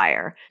a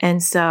fire.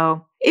 And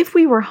so if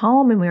we were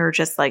home and we were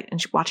just like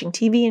watching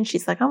TV and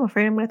she's like, I'm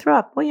afraid I'm going to throw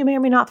up. Well, you may or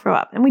may not throw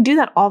up. And we do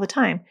that all the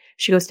time.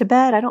 She goes to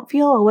bed. I don't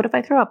feel, well, what if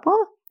I throw up?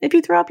 Well, if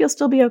you throw up, you'll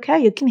still be okay.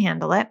 You can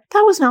handle it.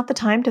 That was not the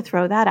time to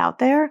throw that out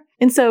there.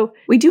 And so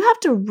we do have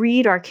to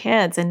read our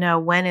kids and know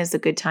when is a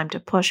good time to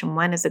push and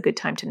when is a good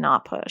time to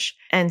not push.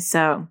 And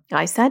so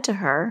I said to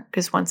her,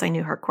 because once I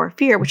knew her core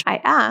fear, which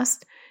I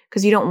asked,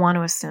 because you don't want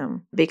to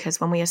assume, because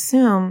when we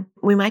assume,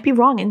 we might be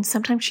wrong. And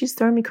sometimes she's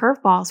throwing me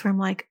curveballs where I'm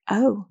like,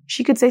 oh,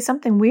 she could say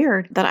something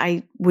weird that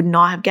I would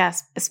not have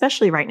guessed,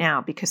 especially right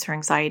now, because her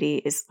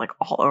anxiety is like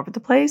all over the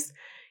place.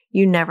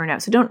 You never know.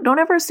 So don't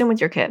ever assume with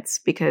your kids,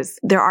 because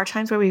there are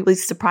times where we'll be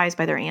surprised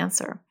by their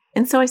answer.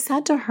 And so I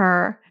said to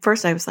her,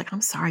 first I was like,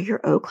 I'm sorry, your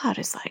OCloud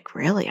is like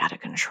really out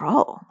of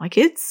control. Like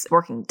it's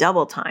working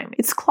double time.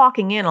 It's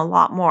clocking in a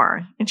lot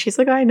more. And she's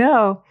like, I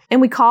know. And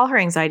we call her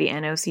anxiety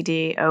and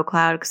OCD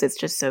OCloud because it's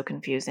just so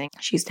confusing.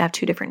 She used to have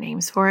 2 different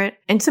names for it.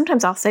 And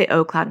sometimes I'll say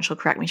OCloud and she'll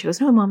correct me. She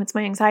goes, no, Mom, it's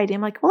my anxiety.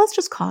 I'm like, well, let's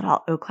just call it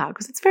all OCloud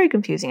because it's very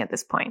confusing at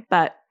this point.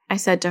 But I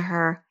said to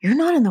her, you're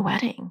not in the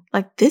wedding.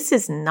 Like, this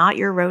is not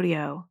your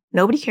rodeo.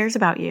 Nobody cares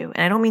about you.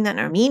 And I don't mean that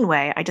in a mean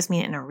way. I just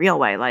mean it in a real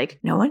way. Like,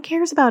 no one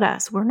cares about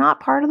us. We're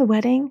not part of the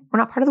wedding. We're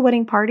not part of the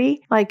wedding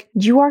party. Like,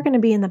 you are going to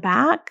be in the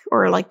back,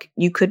 or like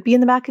you could be in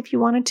the back if you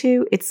wanted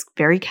to. It's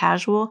very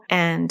casual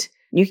and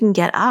you can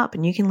get up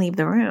and you can leave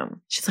the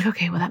room. She's like,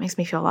 okay, well, that makes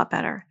me feel a lot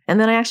better. And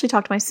then I actually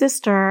talked to my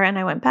sister and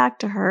I went back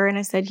to her and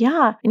I said,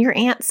 yeah. And your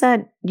aunt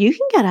said, you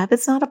can get up.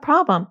 It's not a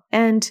problem.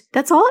 And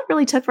that's all it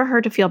really took for her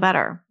to feel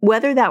better.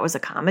 Whether that was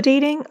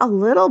accommodating a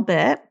little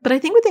bit, but I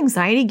think with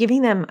anxiety,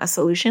 giving them a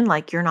solution,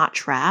 like you're not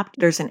trapped,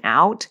 there's an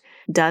out,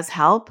 does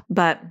help.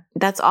 But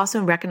that's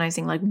also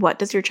recognizing, like, what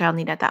does your child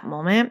need at that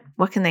moment?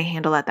 What can they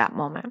handle at that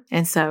moment?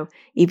 And so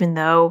even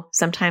though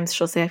sometimes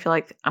she'll say, I feel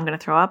like I'm going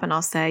to throw up, and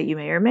I'll say, you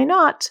may or may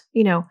not,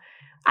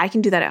 I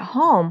can do that at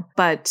home,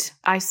 but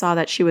I saw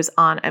that she was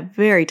on a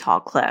very tall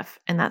cliff,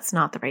 and that's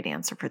not the right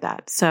answer for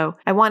that. So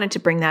I wanted to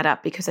bring that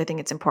up because I think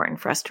it's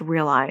important for us to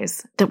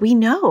realize that we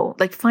know,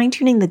 like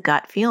fine-tuning the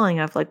gut feeling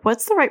of like,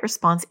 what's the right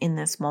response in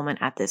this moment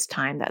at this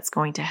time that's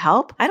going to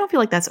help. I don't feel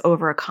like that's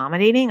over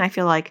accommodating. I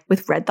feel like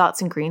with red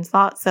thoughts and green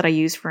thoughts that I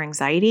use for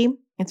anxiety,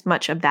 It's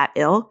much of that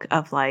ilk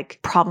of like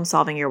problem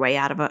solving your way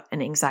out of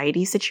an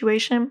anxiety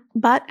situation.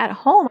 But at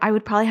home, I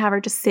would probably have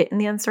her just sit in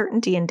the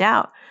uncertainty and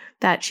doubt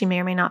that she may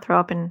or may not throw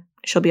up and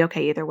she'll be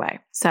okay either way.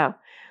 So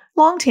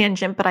long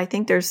tangent, but I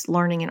think there's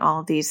learning in all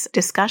of these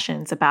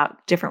discussions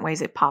about different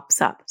ways it pops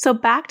up. So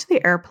back to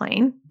the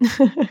airplane.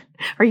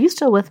 Are you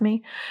still with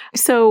me?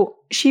 So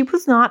she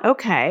was not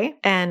okay,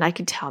 and I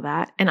could tell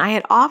that. And I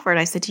had offered,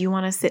 I said, do you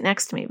want to sit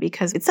next to me?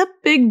 Because it's a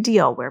big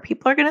deal where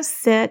people are going to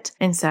sit.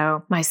 And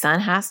so my son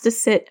has to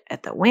sit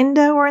at the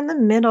window or in the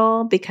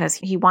middle because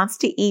he wants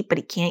to eat, but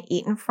he can't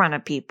eat in front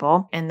of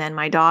people. And then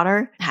my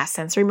daughter has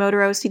sensory motor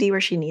OCD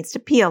where she needs to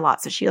pee a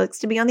lot. So she likes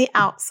to be on the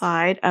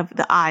outside of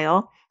the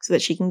aisle so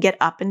that she can get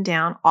up and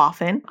down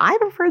often. I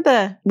prefer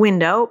the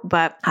window,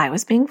 but I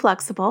was being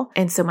flexible.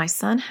 And so my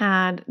son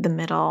had the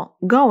middle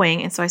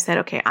going. And so I said,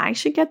 okay, I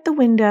should get the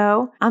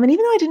window. And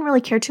even though I didn't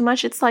really care too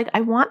much, it's like, I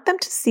want them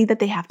to see that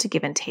they have to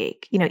give and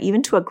take,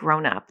 even to a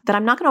grown-up, that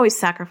I'm not going to always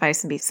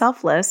sacrifice and be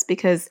selfless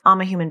because I'm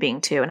a human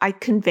being too. And I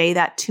convey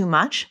that too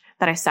much,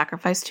 that I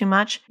sacrifice too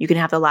much. You can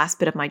have the last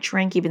bit of my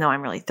drink, even though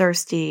I'm really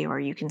thirsty, or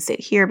you can sit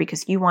here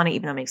because you want it,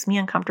 even though it makes me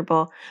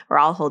uncomfortable, or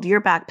I'll hold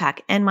your backpack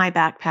and my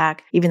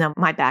backpack, even though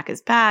my back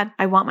is bad.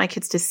 I want my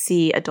kids to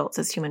see adults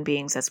as human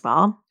beings as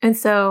well. And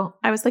so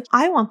I was like,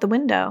 I want the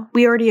window.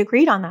 We already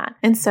agreed on that.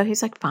 And so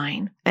he's like,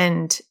 fine.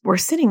 And we're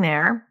sitting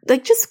there,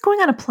 like just going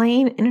on a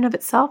plane in and of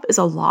itself is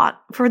a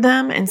lot for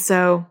them. And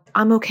so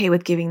I'm okay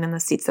with giving them the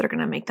seats that are going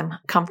to make them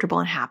comfortable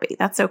and happy.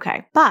 That's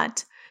okay.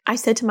 But I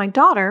said to my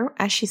daughter,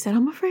 as she said,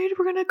 I'm afraid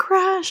we're going to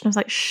crash. And I was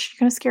like, shh,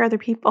 you're going to scare other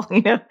people,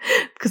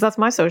 because that's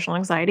my social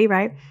anxiety,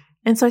 right?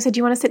 And so I said, do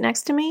you want to sit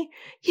next to me?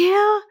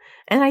 Yeah.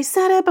 And I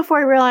said it before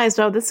I realized,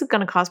 oh, this is going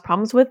to cause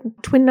problems with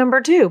twin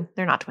number 2.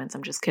 They're not twins.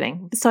 I'm just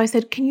kidding. So I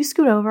said, can you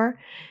scoot over?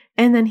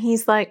 And then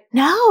he's like,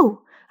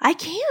 no, I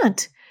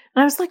can't.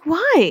 And I was like,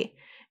 why?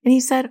 And he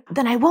said,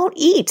 then I won't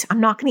eat.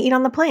 I'm not going to eat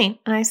on the plane.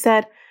 And I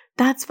said,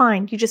 that's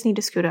fine. You just need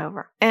to scoot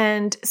over.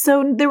 And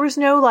so there was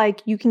no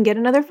like, you can get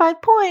another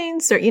 5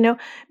 points or,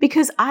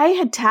 because I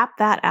had tapped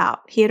that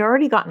out. He had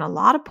already gotten a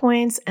lot of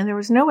points and there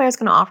was no way I was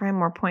going to offer him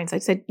more points. I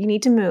said, you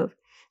need to move.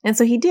 And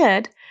so he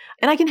did.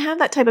 And I can have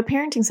that type of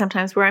parenting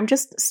sometimes where I'm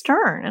just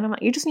stern and I'm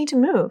like, you just need to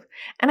move.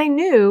 And I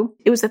knew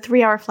it was a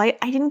 3-hour flight.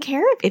 I didn't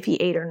care if he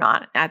ate or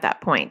not at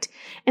that point.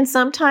 And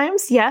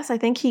sometimes, yes, I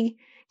think he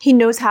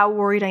knows how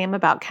worried I am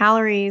about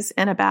calories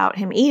and about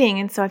him eating.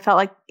 And so I felt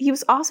like he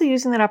was also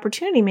using that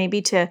opportunity maybe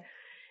it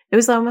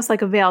was almost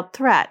like a veiled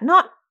threat.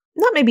 Not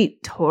maybe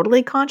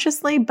totally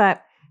consciously,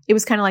 but it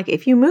was kind of like,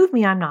 if you move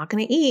me, I'm not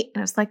going to eat.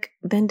 And I was like,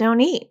 then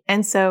don't eat.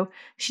 And so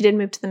she did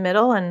move to the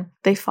middle and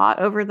they fought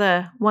over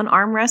the one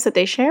armrest that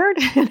they shared.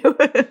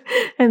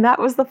 And that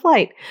was the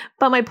flight.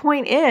 But my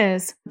point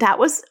is, that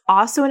was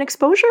also an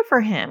exposure for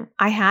him.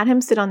 I had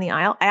him sit on the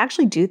aisle. I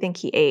actually do think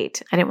he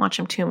ate. I didn't watch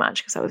him too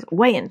much because I was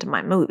way into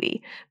my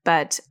movie.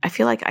 But I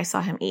feel like I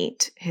saw him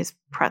eat his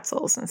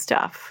pretzels and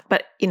stuff.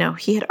 But,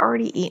 he had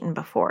already eaten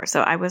before,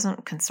 so I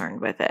wasn't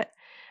concerned with it.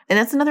 And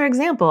that's another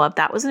example of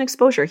that was an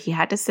exposure. He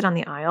had to sit on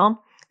the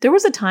aisle. There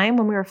was a time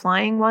when we were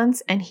flying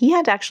once and he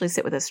had to actually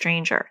sit with a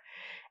stranger.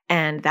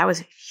 And that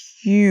was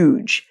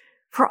huge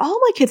for all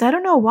my kids. I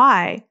don't know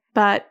why,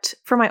 but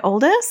for my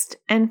oldest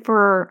and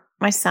for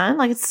my son,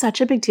 like it's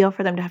such a big deal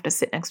for them to have to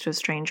sit next to a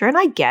stranger. And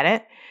I get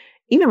it.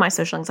 Even my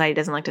social anxiety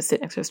doesn't like to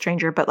sit next to a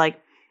stranger, but like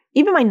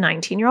even my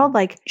 19-year-old,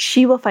 like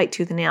she will fight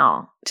tooth and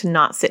nail to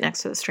not sit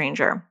next to the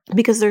stranger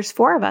because there's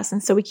 4 of us.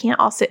 And so we can't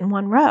all sit in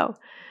one row.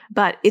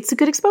 But it's a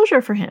good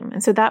exposure for him.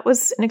 And so that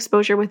was an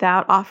exposure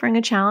without offering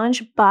a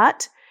challenge,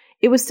 but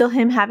it was still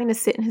him having to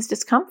sit in his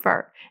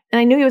discomfort. And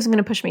I knew he wasn't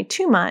going to push me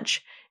too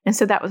much. And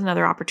so that was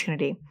another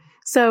opportunity.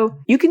 So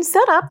you can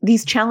set up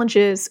these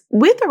challenges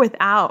with or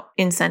without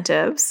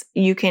incentives.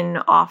 You can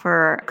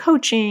offer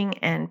coaching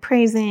and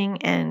praising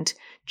and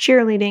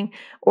cheerleading,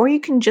 or you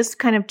can just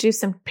kind of do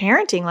some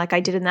parenting like I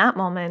did in that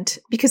moment,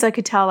 because I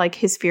could tell like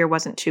his fear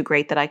wasn't too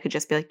great that I could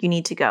just be like, you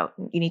need to go,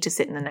 you need to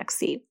sit in the next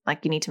seat,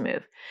 like you need to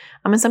move.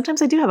 And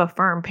sometimes I do have a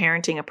firm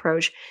parenting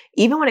approach,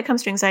 even when it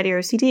comes to anxiety or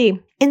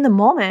OCD. In the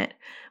moment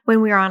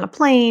when we are on a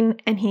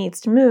plane and he needs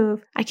to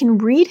move, I can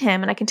read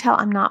him and I can tell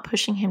I'm not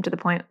pushing him to the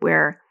point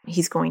where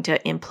he's going to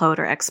implode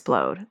or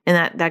explode.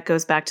 And that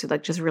goes back to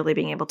like just really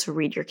being able to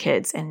read your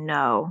kids and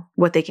know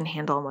what they can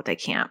handle and what they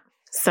can't.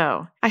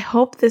 So I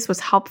hope this was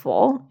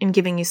helpful in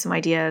giving you some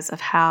ideas of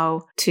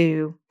how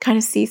to kind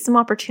of see some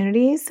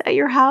opportunities at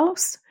your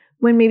house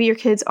when maybe your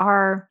kids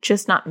are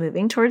just not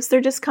moving towards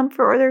their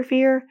discomfort or their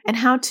fear, and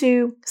how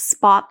to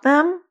spot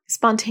them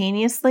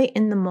spontaneously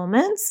in the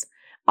moments.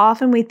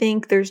 Often we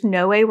think there's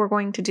no way we're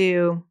going to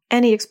do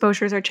any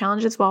exposures or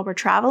challenges while we're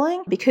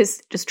traveling,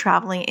 because just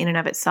traveling in and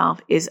of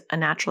itself is a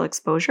natural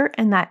exposure,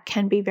 and that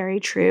can be very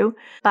true.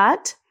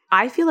 But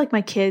I feel like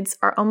my kids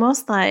are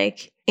almost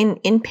like in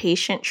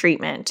inpatient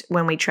treatment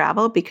when we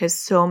travel, because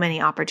so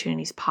many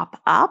opportunities pop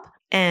up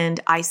and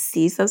I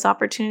seize those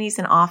opportunities.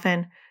 And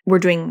often we're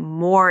doing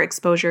more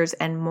exposures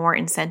and more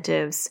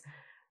incentives,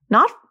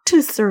 not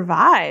to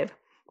survive,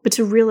 but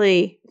to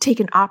really take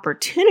an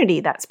opportunity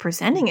that's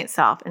presenting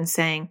itself and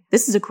saying,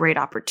 this is a great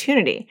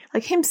opportunity.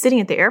 Like him sitting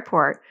at the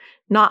airport,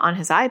 not on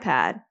his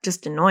iPad,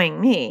 just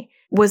annoying me,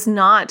 was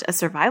not a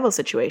survival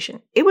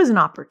situation. It was an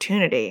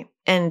opportunity.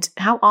 And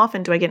how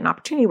often do I get an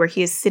opportunity where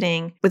he is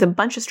sitting with a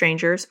bunch of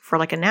strangers for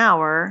like an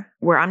hour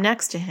where I'm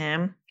next to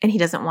him and he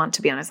doesn't want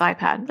to be on his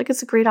iPad? Like,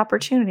 it's a great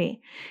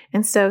opportunity.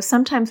 And so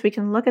sometimes we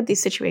can look at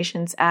these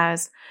situations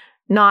as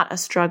not a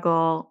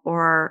struggle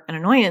or an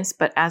annoyance,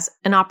 but as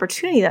an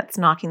opportunity that's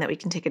knocking that we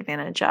can take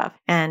advantage of.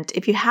 And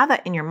if you have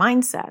that in your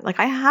mindset, like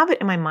I have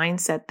it in my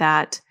mindset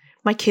that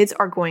my kids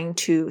are going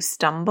to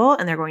stumble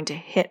and they're going to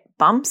hit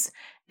bumps.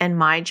 And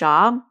my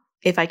job,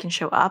 if I can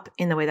show up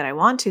in the way that I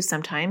want to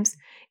sometimes,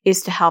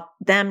 is to help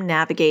them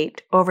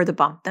navigate over the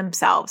bump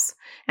themselves.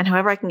 And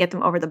however I can get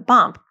them over the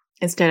bump,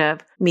 instead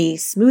of me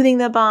smoothing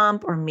the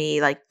bump or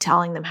me like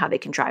telling them how they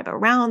can drive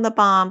around the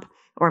bump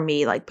or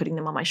me like putting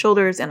them on my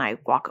shoulders and I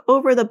walk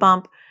over the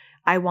bump,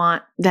 I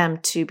want them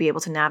to be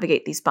able to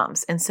navigate these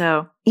bumps. And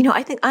so,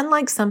 I think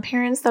unlike some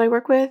parents that I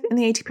work with in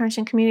the AT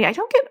parenting community, I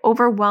don't get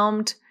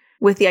overwhelmed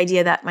with the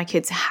idea that my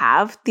kids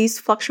have these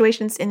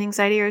fluctuations in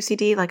anxiety or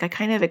OCD. Like I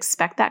kind of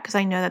expect that because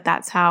I know that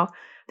that's how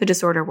the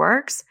disorder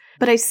works.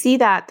 But I see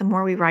that the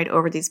more we ride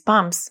over these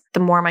bumps, the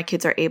more my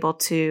kids are able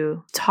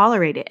to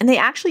tolerate it. And they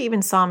actually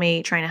even saw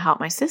me trying to help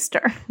my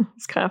sister.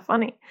 It's kind of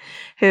funny,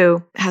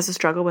 who has a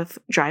struggle with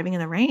driving in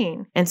the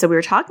rain. And so we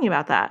were talking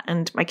about that.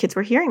 And my kids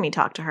were hearing me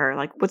talk to her.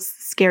 Like, what's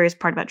the scariest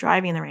part about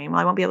driving in the rain?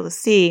 Well, I won't be able to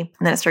see.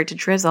 And then it started to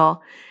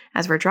drizzle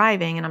as we're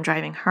driving and I'm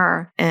driving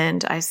her.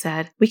 And I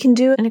said, we can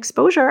do an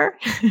exposure.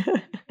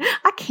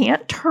 I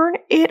can't turn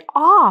it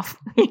off.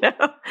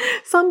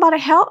 Somebody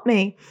help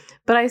me.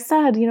 But I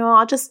said,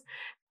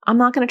 I'm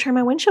not going to turn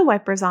my windshield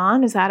wipers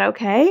on. Is that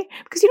okay?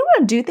 Because you don't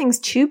want to do things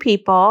to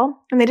people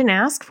and they didn't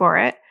ask for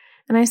it.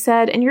 And I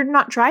said, and you're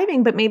not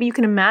driving, but maybe you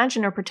can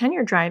imagine or pretend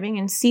you're driving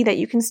and see that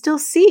you can still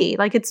see.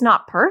 Like it's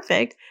not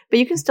perfect, but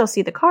you can still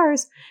see the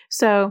cars.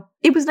 So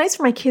it was nice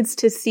for my kids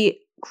to see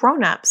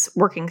grown-ups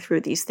working through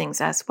these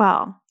things as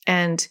well.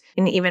 And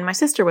even my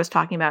sister was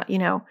talking about,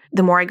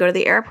 the more I go to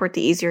the airport,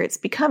 the easier it's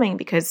becoming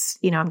because,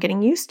 I'm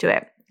getting used to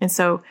it. And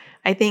so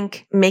I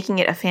think making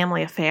it a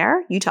family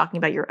affair, you talking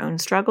about your own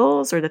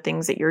struggles or the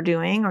things that you're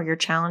doing or you're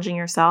challenging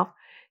yourself,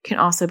 can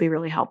also be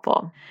really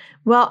helpful.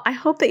 Well, I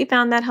hope that you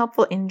found that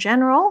helpful in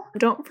general.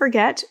 Don't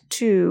forget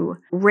to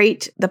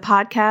rate the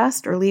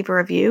podcast or leave a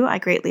review. I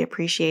greatly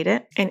appreciate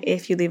it. And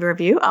if you leave a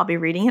review, I'll be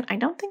reading it. I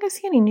don't think I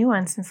see any new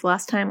ones since the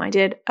last time I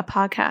did a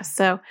podcast.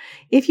 So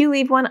if you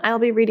leave one, I'll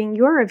be reading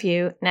your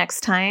review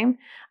next time.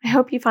 I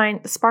hope you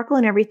find the sparkle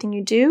in everything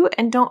you do.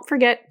 And don't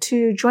forget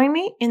to join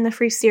me in the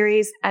free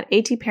series at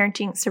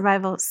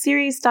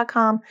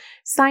atparentingsurvivalseries.com.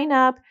 Sign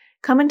up.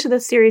 Come into the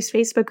series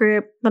Facebook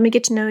group. Let me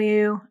get to know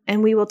you,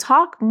 and we will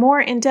talk more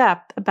in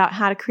depth about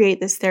how to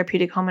create this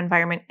therapeutic home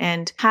environment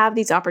and have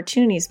these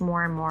opportunities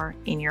more and more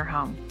in your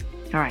home.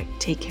 All right,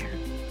 take care.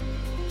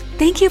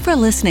 Thank you for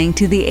listening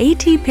to the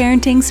AT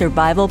Parenting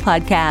Survival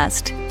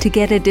Podcast. To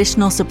get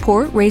additional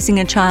support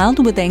raising a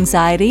child with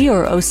anxiety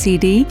or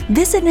OCD,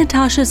 visit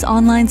Natasha's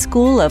online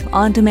school of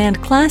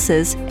on-demand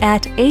classes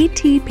at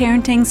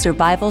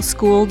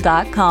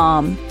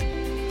atparentingsurvivalschool.com.